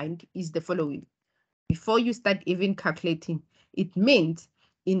into your mind is the following. Before you start even calculating, it means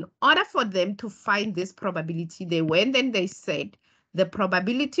in order for them to find this probability, they went and they said the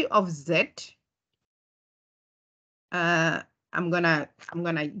probability of Z, I'm gonna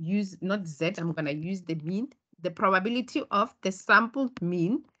use not Z, I'm gonna use the mean, the probability of the sampled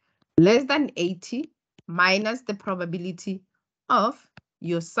mean less than 80 minus the probability of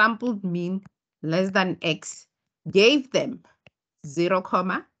your sampled mean less than X gave them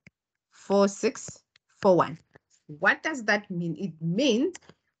 0.4641. What does that mean? It means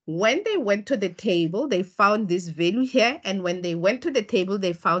when they went to the table, they found this value here. And when they went to the table,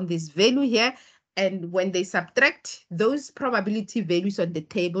 they found this value here. And when they subtract those probability values on the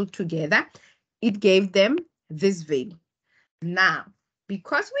table together, it gave them this value. Now,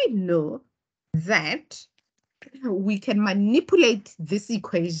 because we know that we can manipulate this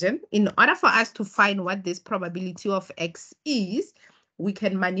equation in order for us to find what this probability of X is, we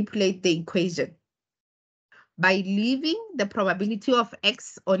can manipulate the equation by leaving the probability of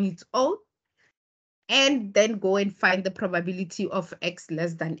X on its own and then go and find the probability of X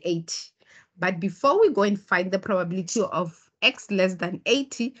less than 80. But before we go and find the probability of X less than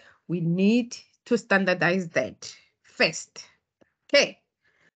 80, we need to standardize that first. Okay,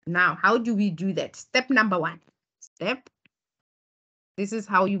 now how do we do that? Step number 1. This is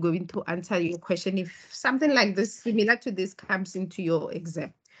how you're going to answer your question if something like this, similar to this, comes into your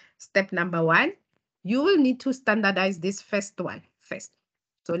exam. Step number 1, you will need to standardize this first one first.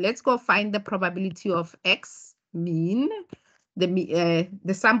 So let's go find the probability of X mean,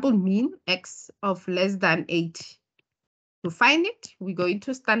 the sample mean X of less than 80. To find it, we're going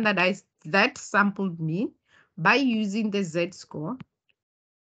to standardize that sample mean by using the Z-score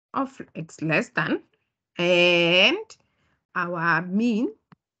of X less than and our mean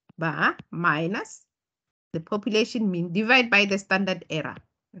bar minus the population mean divided by the standard error.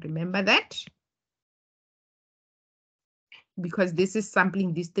 Remember that? Because this is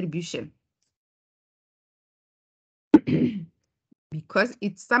sampling distribution. Because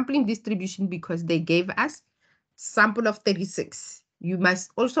it's sampling distribution because they gave us sample of 36. You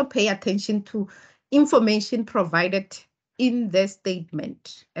must also pay attention to information provided in the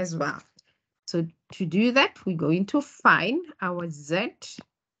statement as well. So to do that, we're going to find our Z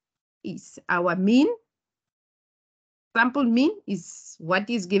is our mean. Sample mean is what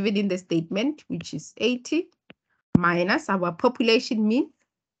is given in the statement, which is 80, minus our population mean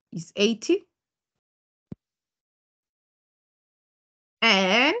is 80.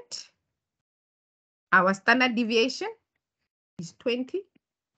 And our standard deviation is 20.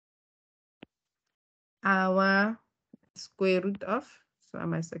 Our square root of, so I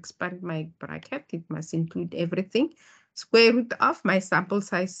must expand my bracket, it must include everything. Square root of my sample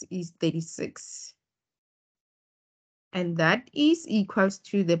size is 36. And that is equals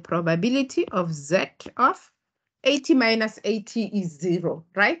to the probability of Z of 80 minus 80 is 0,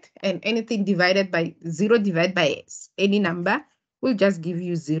 right? And anything divided by 0 divided by any number will just give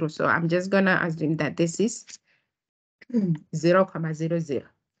you 0. So I'm just going to assume that this is 0.00.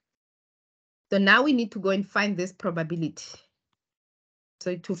 So now we need to go and find this probability.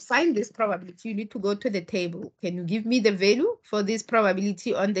 So to find this probability, you need to go to the table. Can you give me the value for this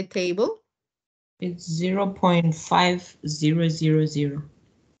probability on the table? It's 0.5000.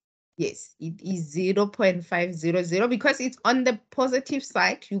 Yes, it is 0.500 because it's on the positive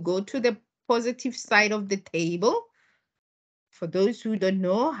side. You go to the positive side of the table. For those who don't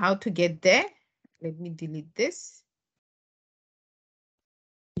know how to get there, let me delete this.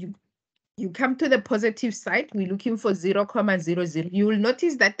 You come to the positive side. We're looking for 0.00. You will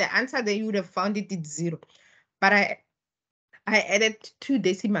notice that the answer that you would have found it is 0. But I added 2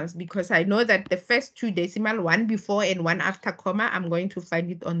 decimals because I know that the first 2 decimal, one before and one after comma, I'm going to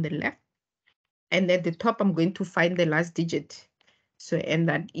find it on the left. And at the top, I'm going to find the last digit. So, and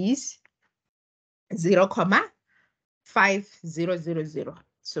that is 0,5000.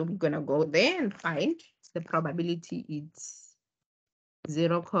 So we're gonna go there and find the probability is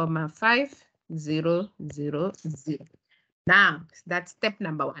 0,5000. Now, that's step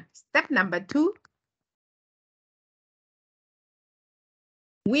number 1. Step number 2,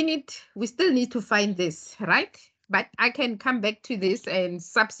 we still need to find this, right? But I can come back to this and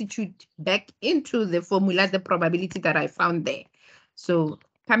substitute back into the formula, the probability that I found there. So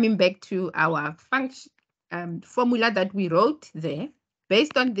coming back to our function formula that we wrote there,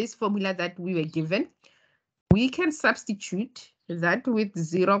 based on this formula that we were given, we can substitute that with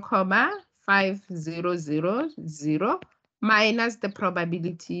 0,5000 minus the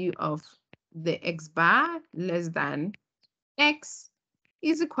probability of the x bar less than x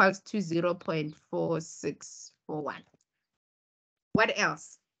is equals to 0.4641. What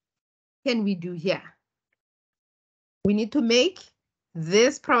else can we do here? We need to make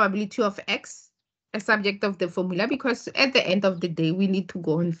this probability of x a subject of the formula because at the end of the day, we need to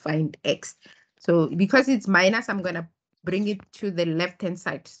go and find x. So because it's minus, I'm going to bring it to the left-hand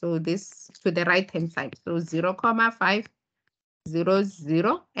side. So this to the right-hand side. So 0,500,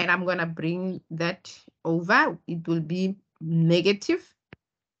 and I'm going to bring that over. It will be negative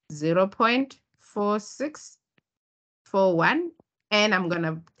 0.4641, and I'm going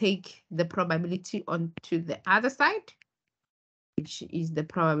to take the probability onto the other side, which is the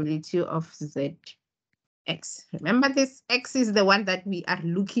probability of zx. Remember, this x is the one that we are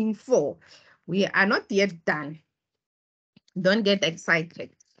looking for. We are not yet done. Don't get excited.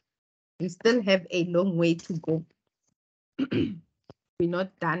 We still have a long way to go. We're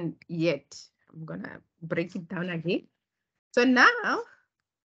not done yet. I'm going to break it down again. So now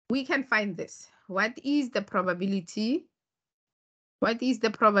we can find this. What is the probability? What is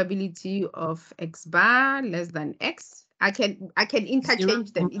the probability of x bar less than x? I can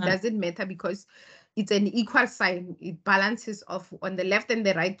interchange them. It doesn't matter because it's an equal sign. It balances off. On the left and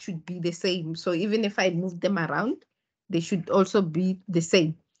the right should be the same. So even if I move them around, they should also be the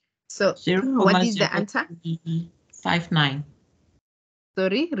same. So what is the answer? 0,0359.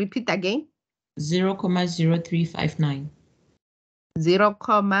 Sorry, repeat again. 0,0359.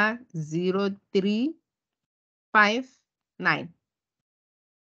 0,0359.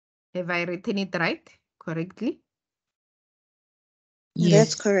 Have I written it right, correctly? Yes.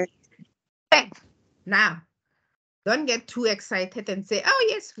 That's correct. Okay. Now, don't get too excited and say, oh,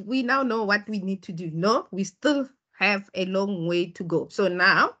 yes, we now know what we need to do. No, we still have a long way to go. So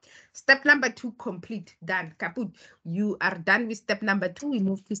now, step number 2 complete, done, kaput. You are done with step number 2. We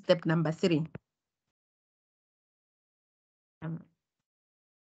move to step number 3.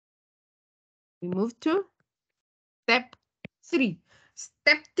 We move to step 3.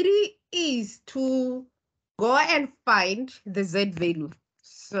 Step 3 is to go and find the Z value.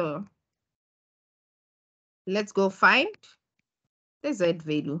 So let's go find the Z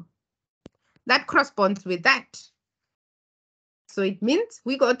value. That corresponds with that. So it means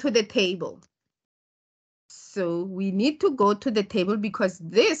we go to the table. So we need to go to the table because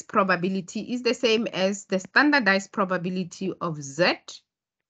this probability is the same as the standardized probability of Z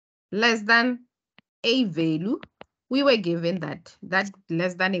less than a value. We were given that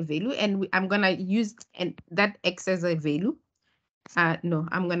less than a value, and I'm going to use that x as a value. No,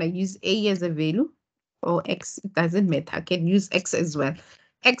 I'm going to use a as a value, or x, it doesn't matter. I can use x as well.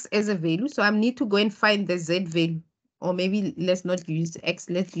 X as a value, so I need to go and find the z value. Or maybe let's not use x,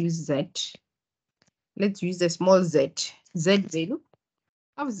 let's use z. Let's use a small z value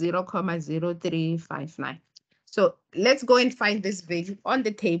of 0,0359. So let's go and find this value on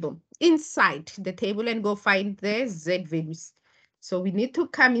the table, inside the table, and go find the Z values. So we need to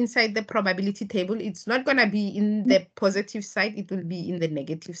come inside the probability table. It's not going to be in the positive side. It will be in the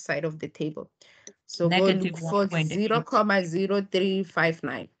negative side of the table. So negative go look for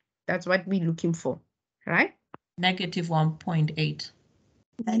 0,0359. That's what we're looking for, right? Negative 1.8.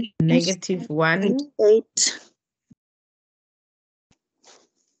 Negative 1.8.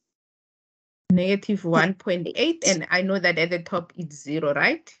 Negative 1.8, and I know that at the top it's 0,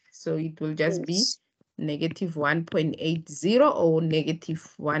 right? So it will just be negative 1.80 or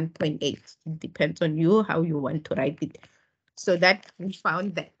negative 1.8. It depends on you how you want to write it. So that we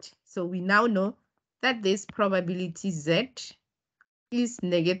found that. So we now know that this probability Z is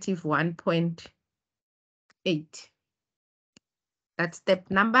negative 1.8. That's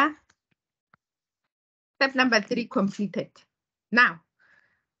step number 3 completed. Now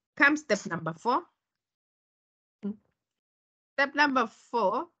comes step number 4. Step number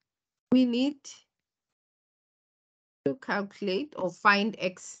 4, we need to calculate or find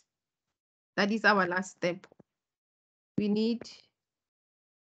x. That is our last step. We need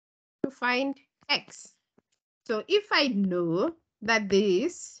to find x. So if I know that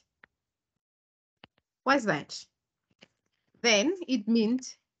this, what's that? Then it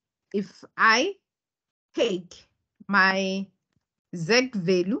means if I take my z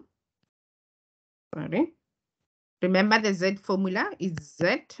value, sorry, remember the z formula is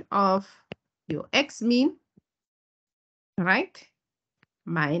z of your x mean, right,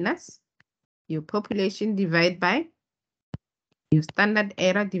 minus your population divided by your standard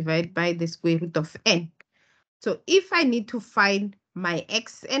error divided by the square root of n. So if I need to find my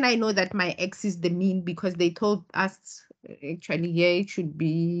x, and I know that my x is the mean because they told us actually here it should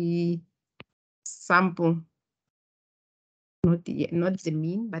be sample, not the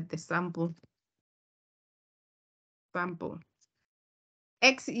mean, but the sample.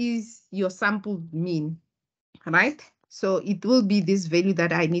 X is your sample mean, right? So it will be this value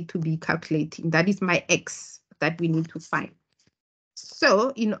that I need to be calculating. That is my x that we need to find.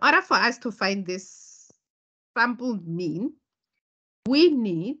 So in order for us to find this sample mean, we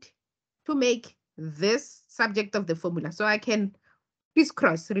need to make this subject of the formula. So I can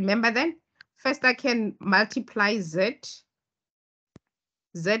crisscross, remember then? First I can multiply z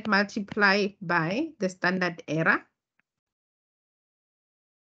multiplied by the standard error,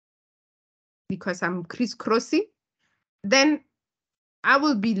 because I'm crisscrossing. Then I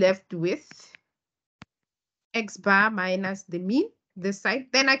will be left with x bar minus the mean, this side.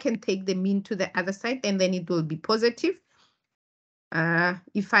 Then I can take the mean to the other side, and then it will be positive.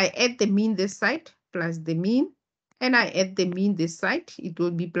 If I add the mean this side plus the mean, and I add the mean this side, it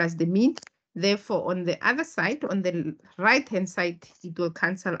will be plus the mean. Therefore, on the other side, on the right-hand side, it will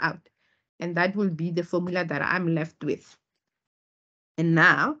cancel out. And that will be the formula that I'm left with. And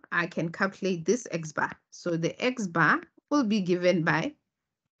now I can calculate this x bar. So the x bar will be given by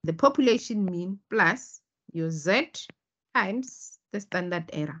the population mean plus your z times the standard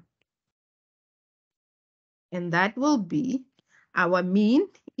error. And that will be, our mean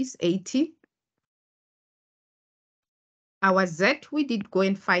is 80. Our z, we did go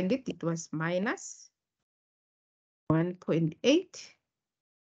and find it. It was minus 1.8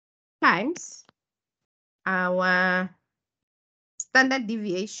 times our standard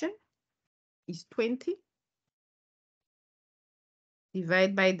deviation is 20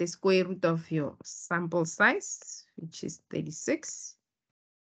 divided by the square root of your sample size, which is 36,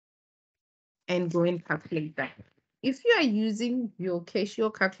 and go and calculate that. If you are using your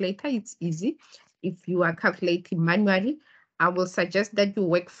Casio calculator, it's easy. If you are calculating manually, I will suggest that you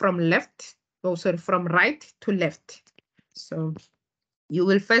work from from right to left. So you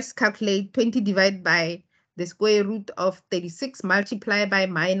will first calculate 20 divided by the square root of 36 multiplied by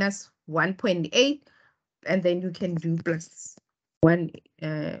minus 1.8, and then you can do plus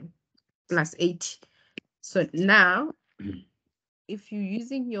 80. So now, if you're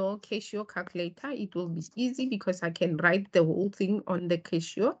using your Casio calculator, it will be easy because I can write the whole thing on the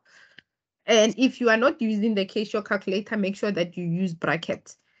Casio. And if you are not using the Casio calculator, make sure that you use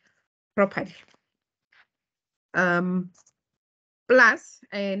brackets properly. Plus,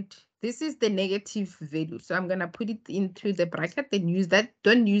 and this is the negative value. So I'm going to put it into the bracket and use that.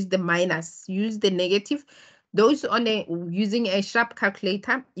 Don't use the minus, use the negative. Those on using a sharp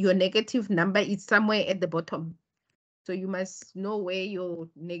calculator, your negative number is somewhere at the bottom. So you must know where your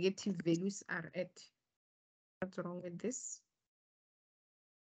negative values are at. What's wrong with this?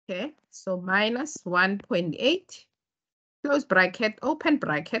 Okay, so minus 1.8, close bracket, open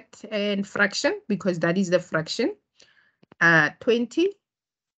bracket, and fraction, because that is the fraction. 20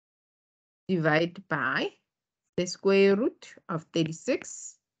 divided by the square root of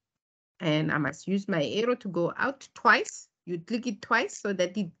 36. And I must use my arrow to go out twice. You click it twice so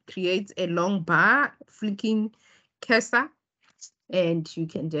that it creates a long bar, flicking cursor, and you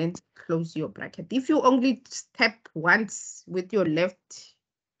can then close your bracket. If you only step once with your left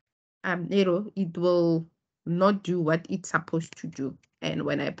arrow, it will not do what it's supposed to do. And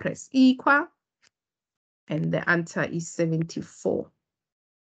when I press equal, and the answer is 74.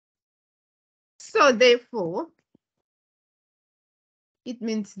 So therefore, it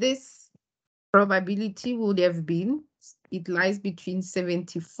means this probability would have been, it lies between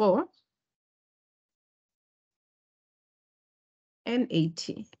 74 and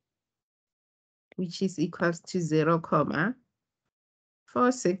 80, which is equals to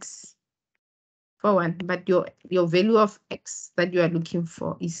 0.4641. But your value of x that you are looking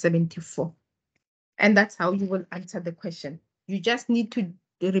for is 74. And that's how you will answer the question. You just need to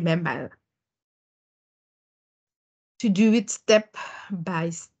remember. to do it step by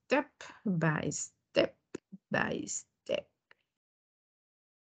step by step by step.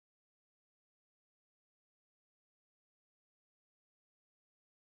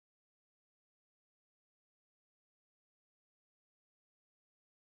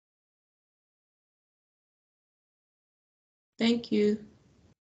 Thank you.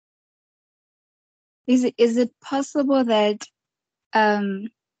 Is it possible that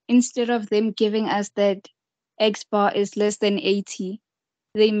instead of them giving us that X bar is less than 80,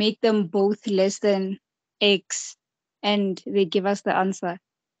 they make them both less than X and they give us the answer?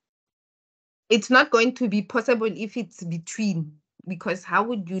 It's not going to be possible if it's between, because how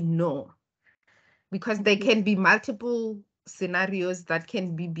would you know? Because there can be multiple scenarios that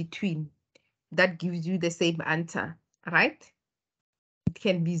can be between that gives you the same answer, right? It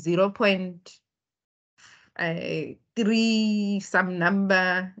can be 0.3 some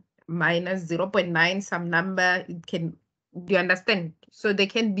number minus 0.9 some number. It can, do you understand? So there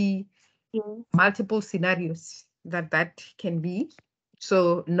can be multiple scenarios that can be.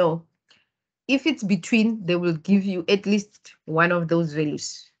 So no, if it's between, they will give you at least one of those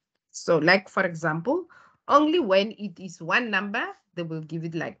values. So like, for example, only when it is one number, they will give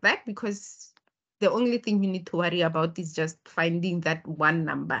it like that, because the only thing you need to worry about is just finding that one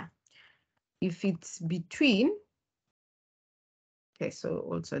number. If it's between, okay, so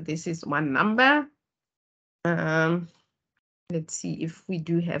also this is one number. Let's see if we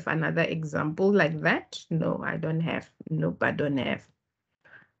do have another example like that. No, I don't have. Nope, I don't have.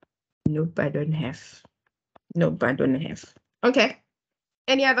 Nope, I don't have. Nope, I don't have. Okay.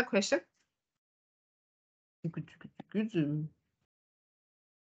 Any other question?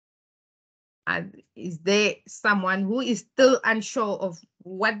 And is there someone who is still unsure of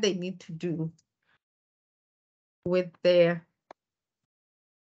what they need to do with their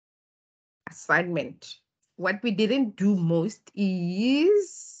assignment? What we didn't do most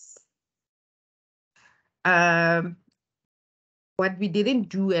is, what we didn't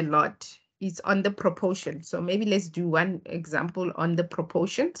do a lot is on the proportion. So maybe let's do one example on the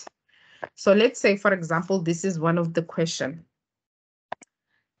proportions. So let's say, for example, this is one of the questions.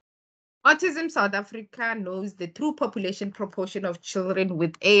 Autism South Africa knows the true population proportion of children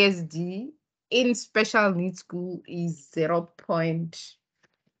with ASD in special needs school is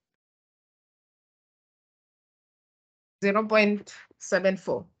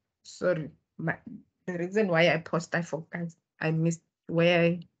 0.74. Sorry, the reason why I paused, I forgot. I missed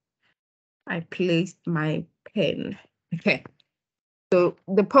where I placed my pen. Okay. So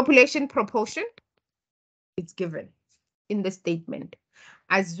the population proportion is given in the statement.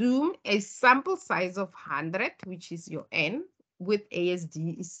 Assume a sample size of 100, which is your N, with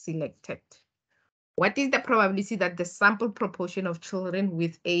ASD is selected. What is the probability that the sample proportion of children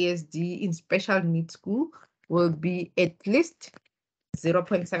with ASD in special needs school will be at least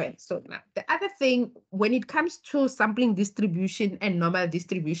 0.7? So now the other thing, when it comes to sampling distribution and normal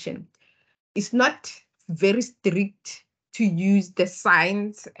distribution, it's not very strict to use the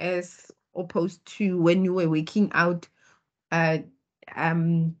signs as opposed to when you were working out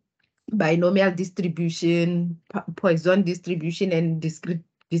binomial distribution, Poisson distribution, and discrete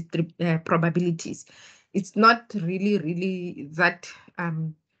probabilities. It's not really that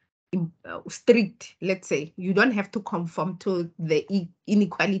strict, let's say. You don't have to conform to the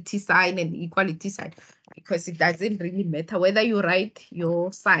inequality sign and equality sign, because it doesn't really matter whether you write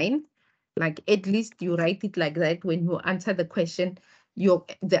your sign, like at least you write it like that. When you answer the question,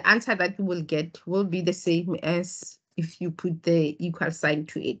 the answer that you will get will be the same as if you put the equal sign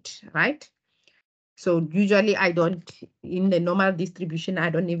to it, right? So usually I don't, in the normal distribution, I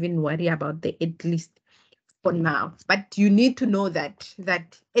don't even worry about the at least for now. But you need to know that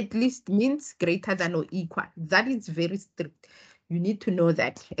at least means greater than or equal. That is very strict. You need to know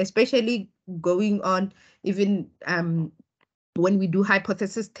that, especially going on even when we do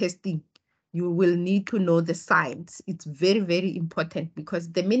hypothesis testing. You will need to know the signs. It's very important,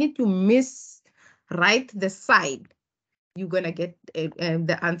 because the minute you write the sign, you're going to get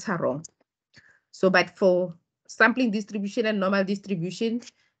the answer wrong. So, but for sampling distribution and normal distribution,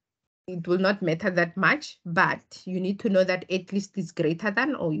 it will not matter that much, but you need to know that at least is greater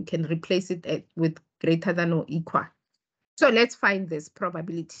than, or you can replace it with greater than or equal. So let's find this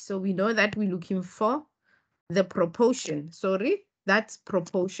probability. So we know that we're looking for the proportion. Sorry, that's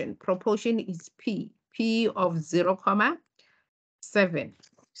proportion. Proportion is P of 0.7.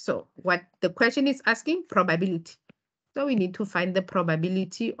 So what the question is asking, probability. So we need to find the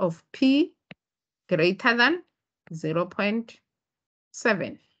probability of P greater than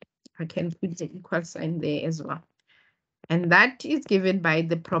 0.7. I can put the equal sign there as well. And that is given by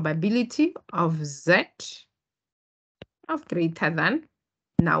the probability of Z of greater than.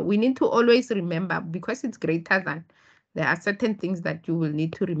 Now, we need to always remember, because it's greater than, there are certain things that you will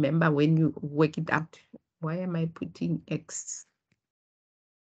need to remember when you work it out. Why am I putting X?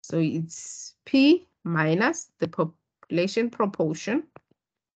 So it's P minus the population proportion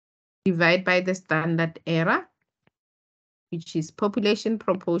divided by the standard error, which is population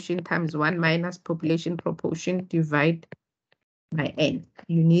proportion times 1 minus population proportion divided by N.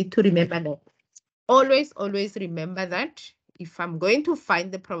 You need to remember that. Always, always remember that if I'm going to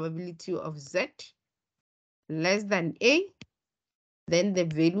find the probability of Z less than A, then the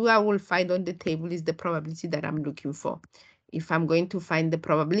value I will find on the table is the probability that I'm looking for. If I'm going to find the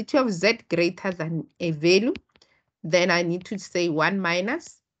probability of Z greater than a value, then I need to say 1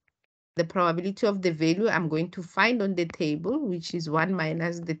 minus the probability of the value I'm going to find on the table, which is 1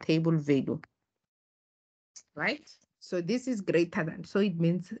 minus the table value, right? So this is greater than, so it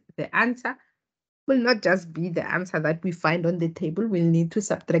means the answer will not just be the answer that we find on the table. We'll need to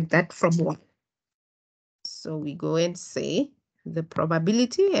subtract that from 1. So we go and say the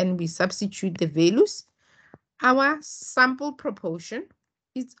probability and we substitute the values. Our sample proportion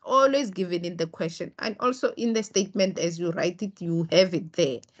is always given in the question and also in the statement as you write it, you have it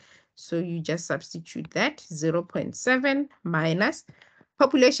there. So you just substitute that 0.7 minus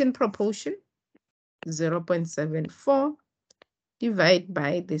population proportion 0.74 divided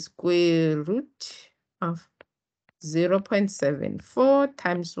by the square root of 0.74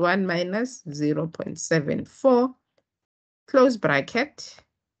 times 1 minus 0.74, close bracket,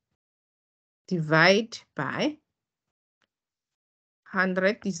 divide by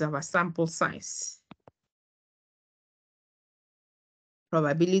 100 is our sample size.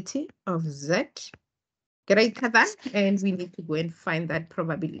 Probability of Z greater than, and we need to go and find that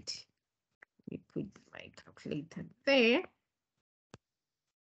probability. We put my calculator there.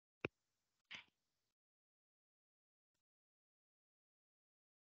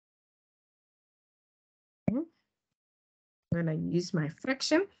 I'm gonna use my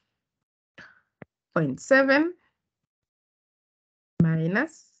fraction, 0.7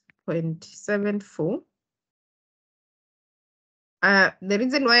 minus 0.74. The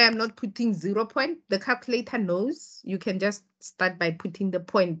reason why I'm not putting 0 point, the calculator knows you can just start by putting the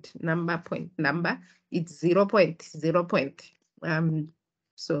point number. It's 0 point.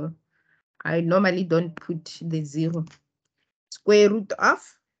 So I normally don't put the 0. Square root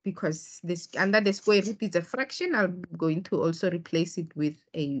of, because this under the square root is a fraction, I'm going to also replace it with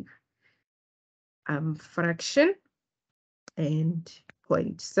a fraction and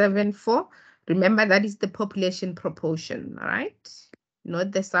 0.74. Remember that is the population proportion, right?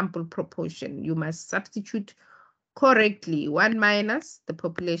 Not the sample proportion. You must substitute correctly. 1 minus the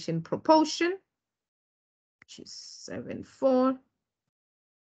population proportion, which is 74.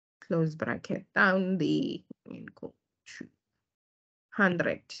 Close bracket down the and go to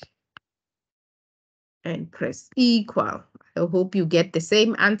 100 and press equal. I hope you get the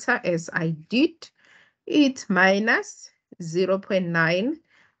same answer as I did. It's minus 0.9.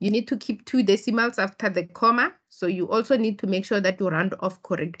 You need to keep 2 decimals after the comma. So you also need to make sure that you round off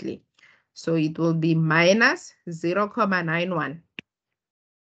correctly. So it will be minus 0.91.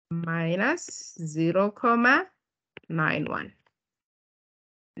 Minus 0.91.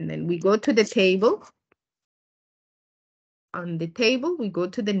 And then we go to the table. On the table, we go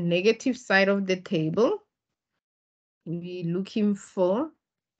to the negative side of the table. We're looking for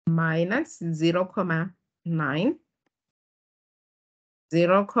minus 0.9.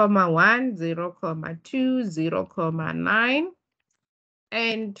 0.1, 0.2, 0.9,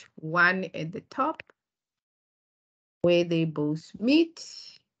 and 1 at the top where they both meet.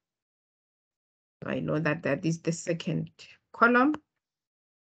 I know that that is the second column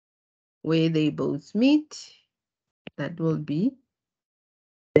where they both meet. That will be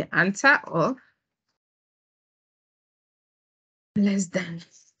the answer of less than.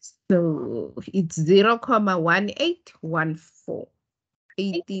 So it's 0.1814,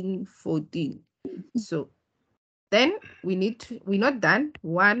 1814. So then we're not done.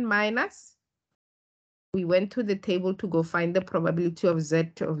 1 minus, we went to the table to go find the probability of Z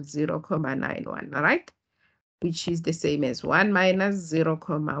of 0.91, all right? Which is the same as 1 minus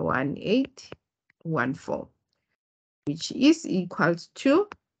 0.1814, which is equals to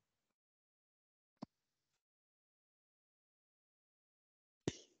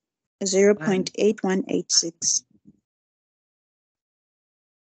 0.8186.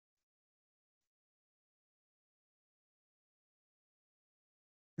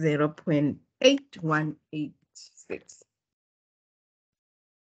 0.8186.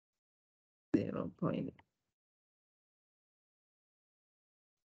 0.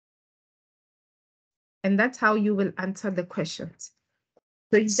 And that's how you will answer the questions.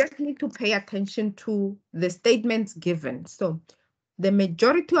 So you just need to pay attention to the statements given. So the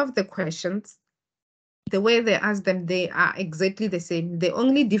majority of the questions, the way they ask them, they are exactly the same. The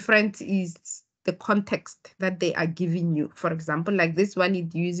only difference is the context that they are giving you. For example, like this one,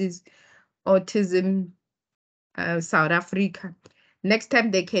 it uses autism, South Africa. Next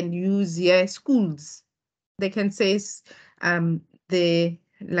time they can use schools. They can say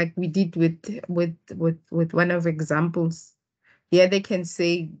like we did with one of examples. Here they can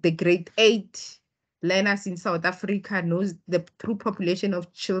say the grade 8 learners in South Africa knows the true population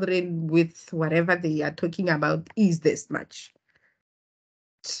of children with whatever they are talking about is this much.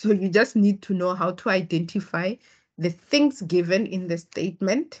 So you just need to know how to identify the things given in the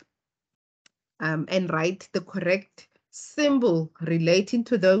statement and write the correct symbol relating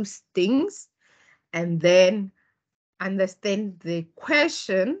to those things, and then understand the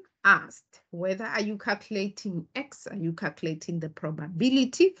question asked. Whether are you calculating X? Are you calculating the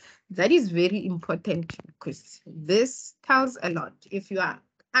probability? That is very important because this tells a lot. If you are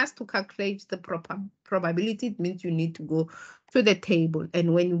asked to calculate the probability, it means you need to go to the table.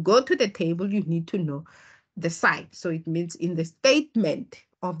 And when you go to the table, you need to know the sign. So it means in the statement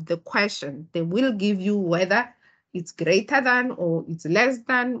of the question, they will give you whether it's greater than, or it's less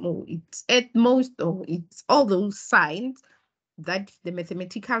than, or it's at most, or it's all those signs, that the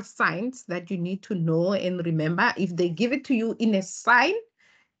mathematical signs that you need to know and remember. If they give it to you in a sign,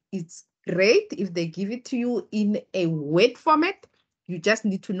 it's great. If they give it to you in a word format, you just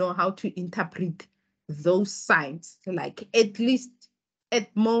need to know how to interpret those signs, like at least, at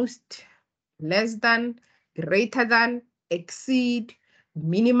most, less than, greater than, exceed,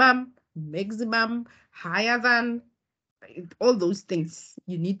 minimum, maximum, higher than, all those things.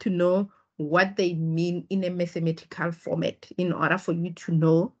 You need to know what they mean in a mathematical format in order for you to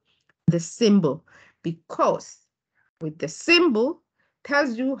know the symbol, because with the symbol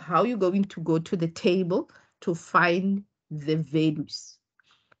tells you how you're going to go to the table to find the values.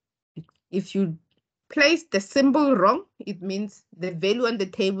 If you place the symbol wrong, it means the value on the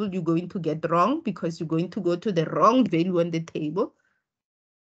table you're going to get wrong, because you're going to go to the wrong value on the table,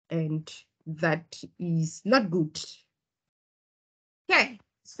 and that is not good. Okay,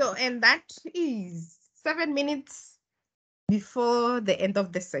 so, and that is 7 minutes before the end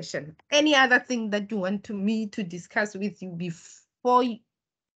of the session. Any other thing that you want me to discuss with you before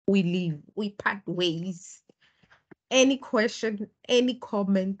we leave, we part ways? Any question, any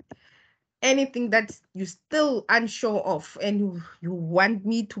comment, anything that you're still unsure of and you want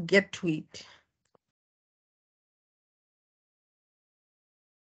me to get to it?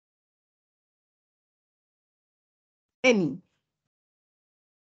 Any?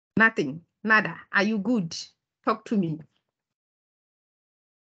 Nothing? Nada? Are you good? Talk to me.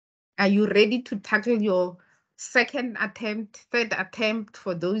 Are you ready to tackle your second attempt, third attempt,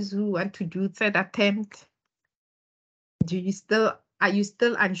 for those who want to do third attempt? Are you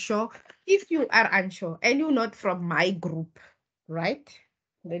still unsure? If you are unsure and you're not from my group, right?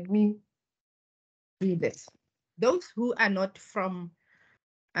 Let me do this. Those who are not from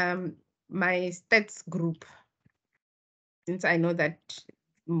my stats group, since I know that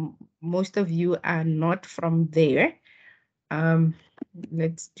most of you are not from there,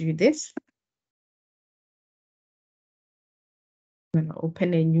 let's do this. I'm gonna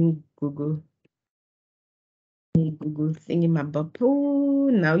open a new Google thingy. Oh,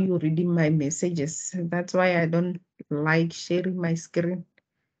 now you're reading my messages. That's why I don't like sharing my screen.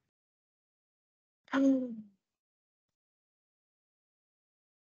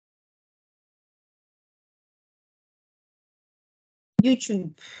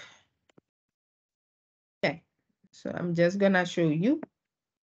 YouTube. Okay, so I'm just gonna show you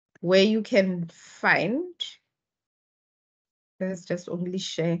where you can find. Let's just only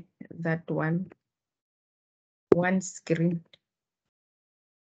share that one screen.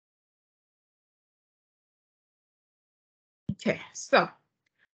 Okay, so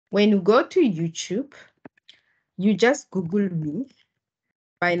when you go to YouTube, you just Google me.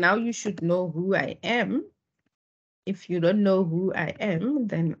 By now you should know who I am. If you don't know who I am,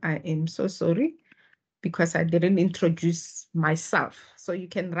 then I am so sorry, because I didn't introduce myself. So you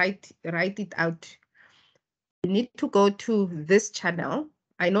can write it out. You need to go to this channel.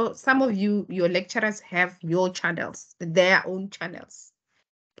 I know some of you, your lecturers have your channels, their own channels,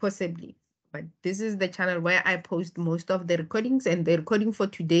 possibly. But this is the channel where I post most of the recordings, and the recording for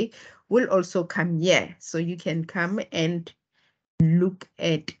today will also come here. So you can come and look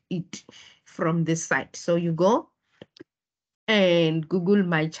at it from this side. So you go and Google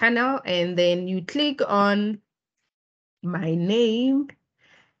my channel, and then you click on my name,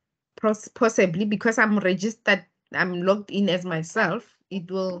 possibly because I'm registered, I'm logged in as myself, it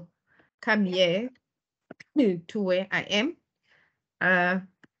will come here to where I am.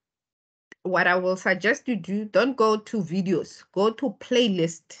 What I will suggest you do, don't go to videos, go to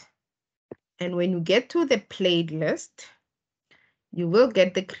playlist. And when you get to the playlist, you will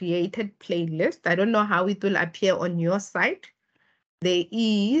get the created playlist. I don't know how it will appear on your side. There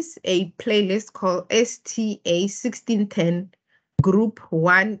is a playlist called STA1610 Group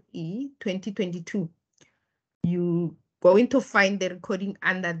 1E 2022. You're going to find the recording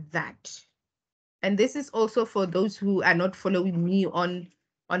under that. And this is also for those who are not following me on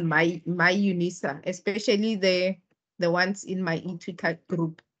my UNISA, especially the ones in my e-Twitter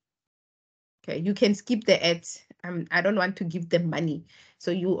group. Okay, you can skip the ads. I don't want to give them money. So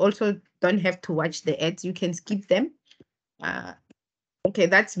you also don't have to watch the ads. You can skip them. Okay,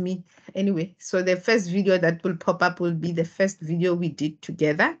 that's me. Anyway, so the first video that will pop up will be the first video we did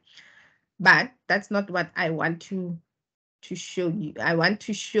together. But that's not what I want to show you. I want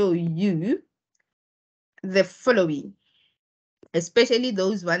to show you the following, especially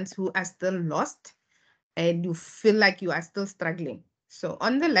those ones who are still lost and you feel like you are still struggling. So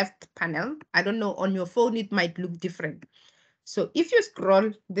on the left panel, I don't know, on your phone, it might look different. So if you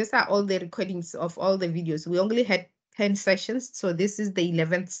scroll, these are all the recordings of all the videos. We only had 10 sessions, so this is the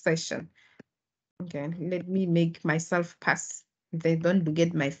 11th session. Okay, let me make myself pass. They don't look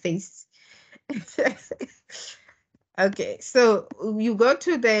at my face. Okay, so you go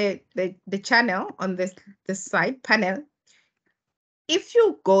to the channel on this side panel. If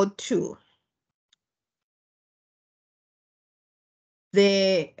you go to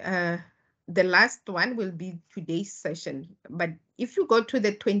the last one will be today's session, but if you go to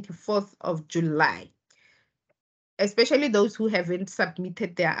the 24th of July, especially those who haven't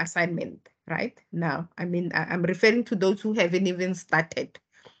submitted their assignment right now, I mean, I'm referring to those who haven't even started,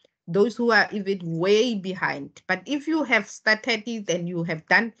 those who are even way behind. But if you have started it and you have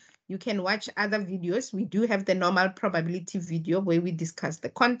done, you can watch other videos. We do have the normal probability video where we discuss the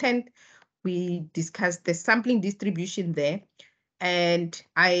content, we discuss the sampling distribution there. And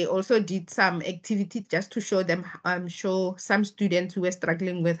I also did some activity just to show them, show some students who were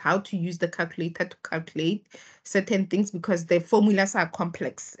struggling with how to use the calculator to calculate certain things, because the formulas are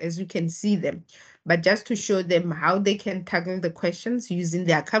complex, as you can see them. But just to show them how they can tackle the questions using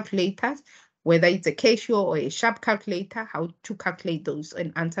their calculators, whether it's a Casio or a Sharp calculator, how to calculate those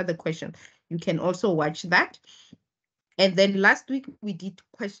and answer the question. You can also watch that. And then last week we did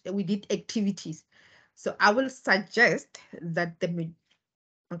activities. So I will suggest that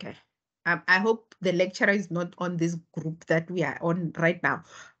okay. I hope the lecturer is not on this group that we are on right now.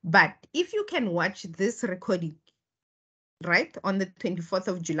 But if you can watch this recording, right, on the 24th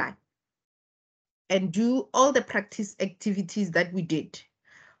of July, and do all the practice activities that we did,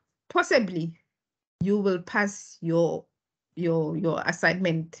 possibly you will pass your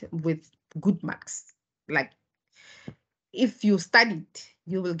assignment with good marks. Like, if you studied,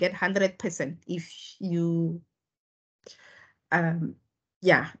 you will get 100%. If you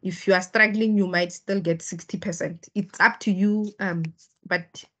yeah, if you are struggling, you might still get 60%. It's up to you.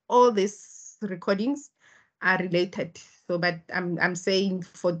 But all these recordings are related. So, but I'm saying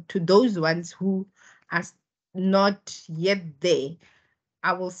to those ones who are not yet there,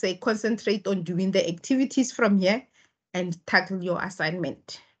 I will say concentrate on doing the activities from here and tackle your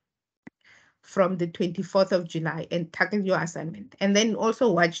assignment from the 24th of July and tackle your assignment. And then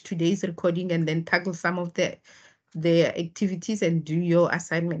also watch today's recording and then tackle some of the activities and do your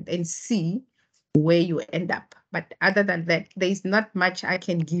assignment and see where you end up. But other than that, there is not much I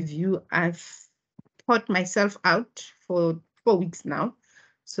can give you. I've taught myself out for 4 weeks now.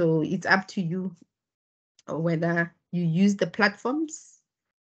 So it's up to you whether you use the platforms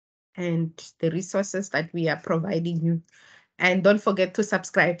and the resources that we are providing you. And don't forget to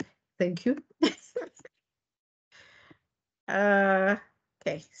subscribe. Thank you.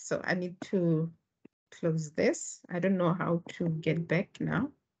 Okay, so I need to close this. I don't know how to get back now.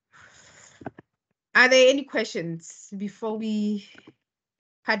 Are there any questions before we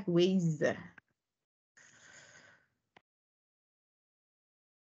part ways?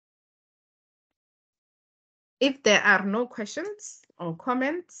 If there are no questions or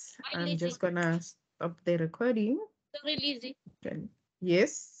comments, I'm just gonna stop the recording. Sorry, Lizzie.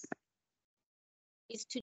 Yes. It's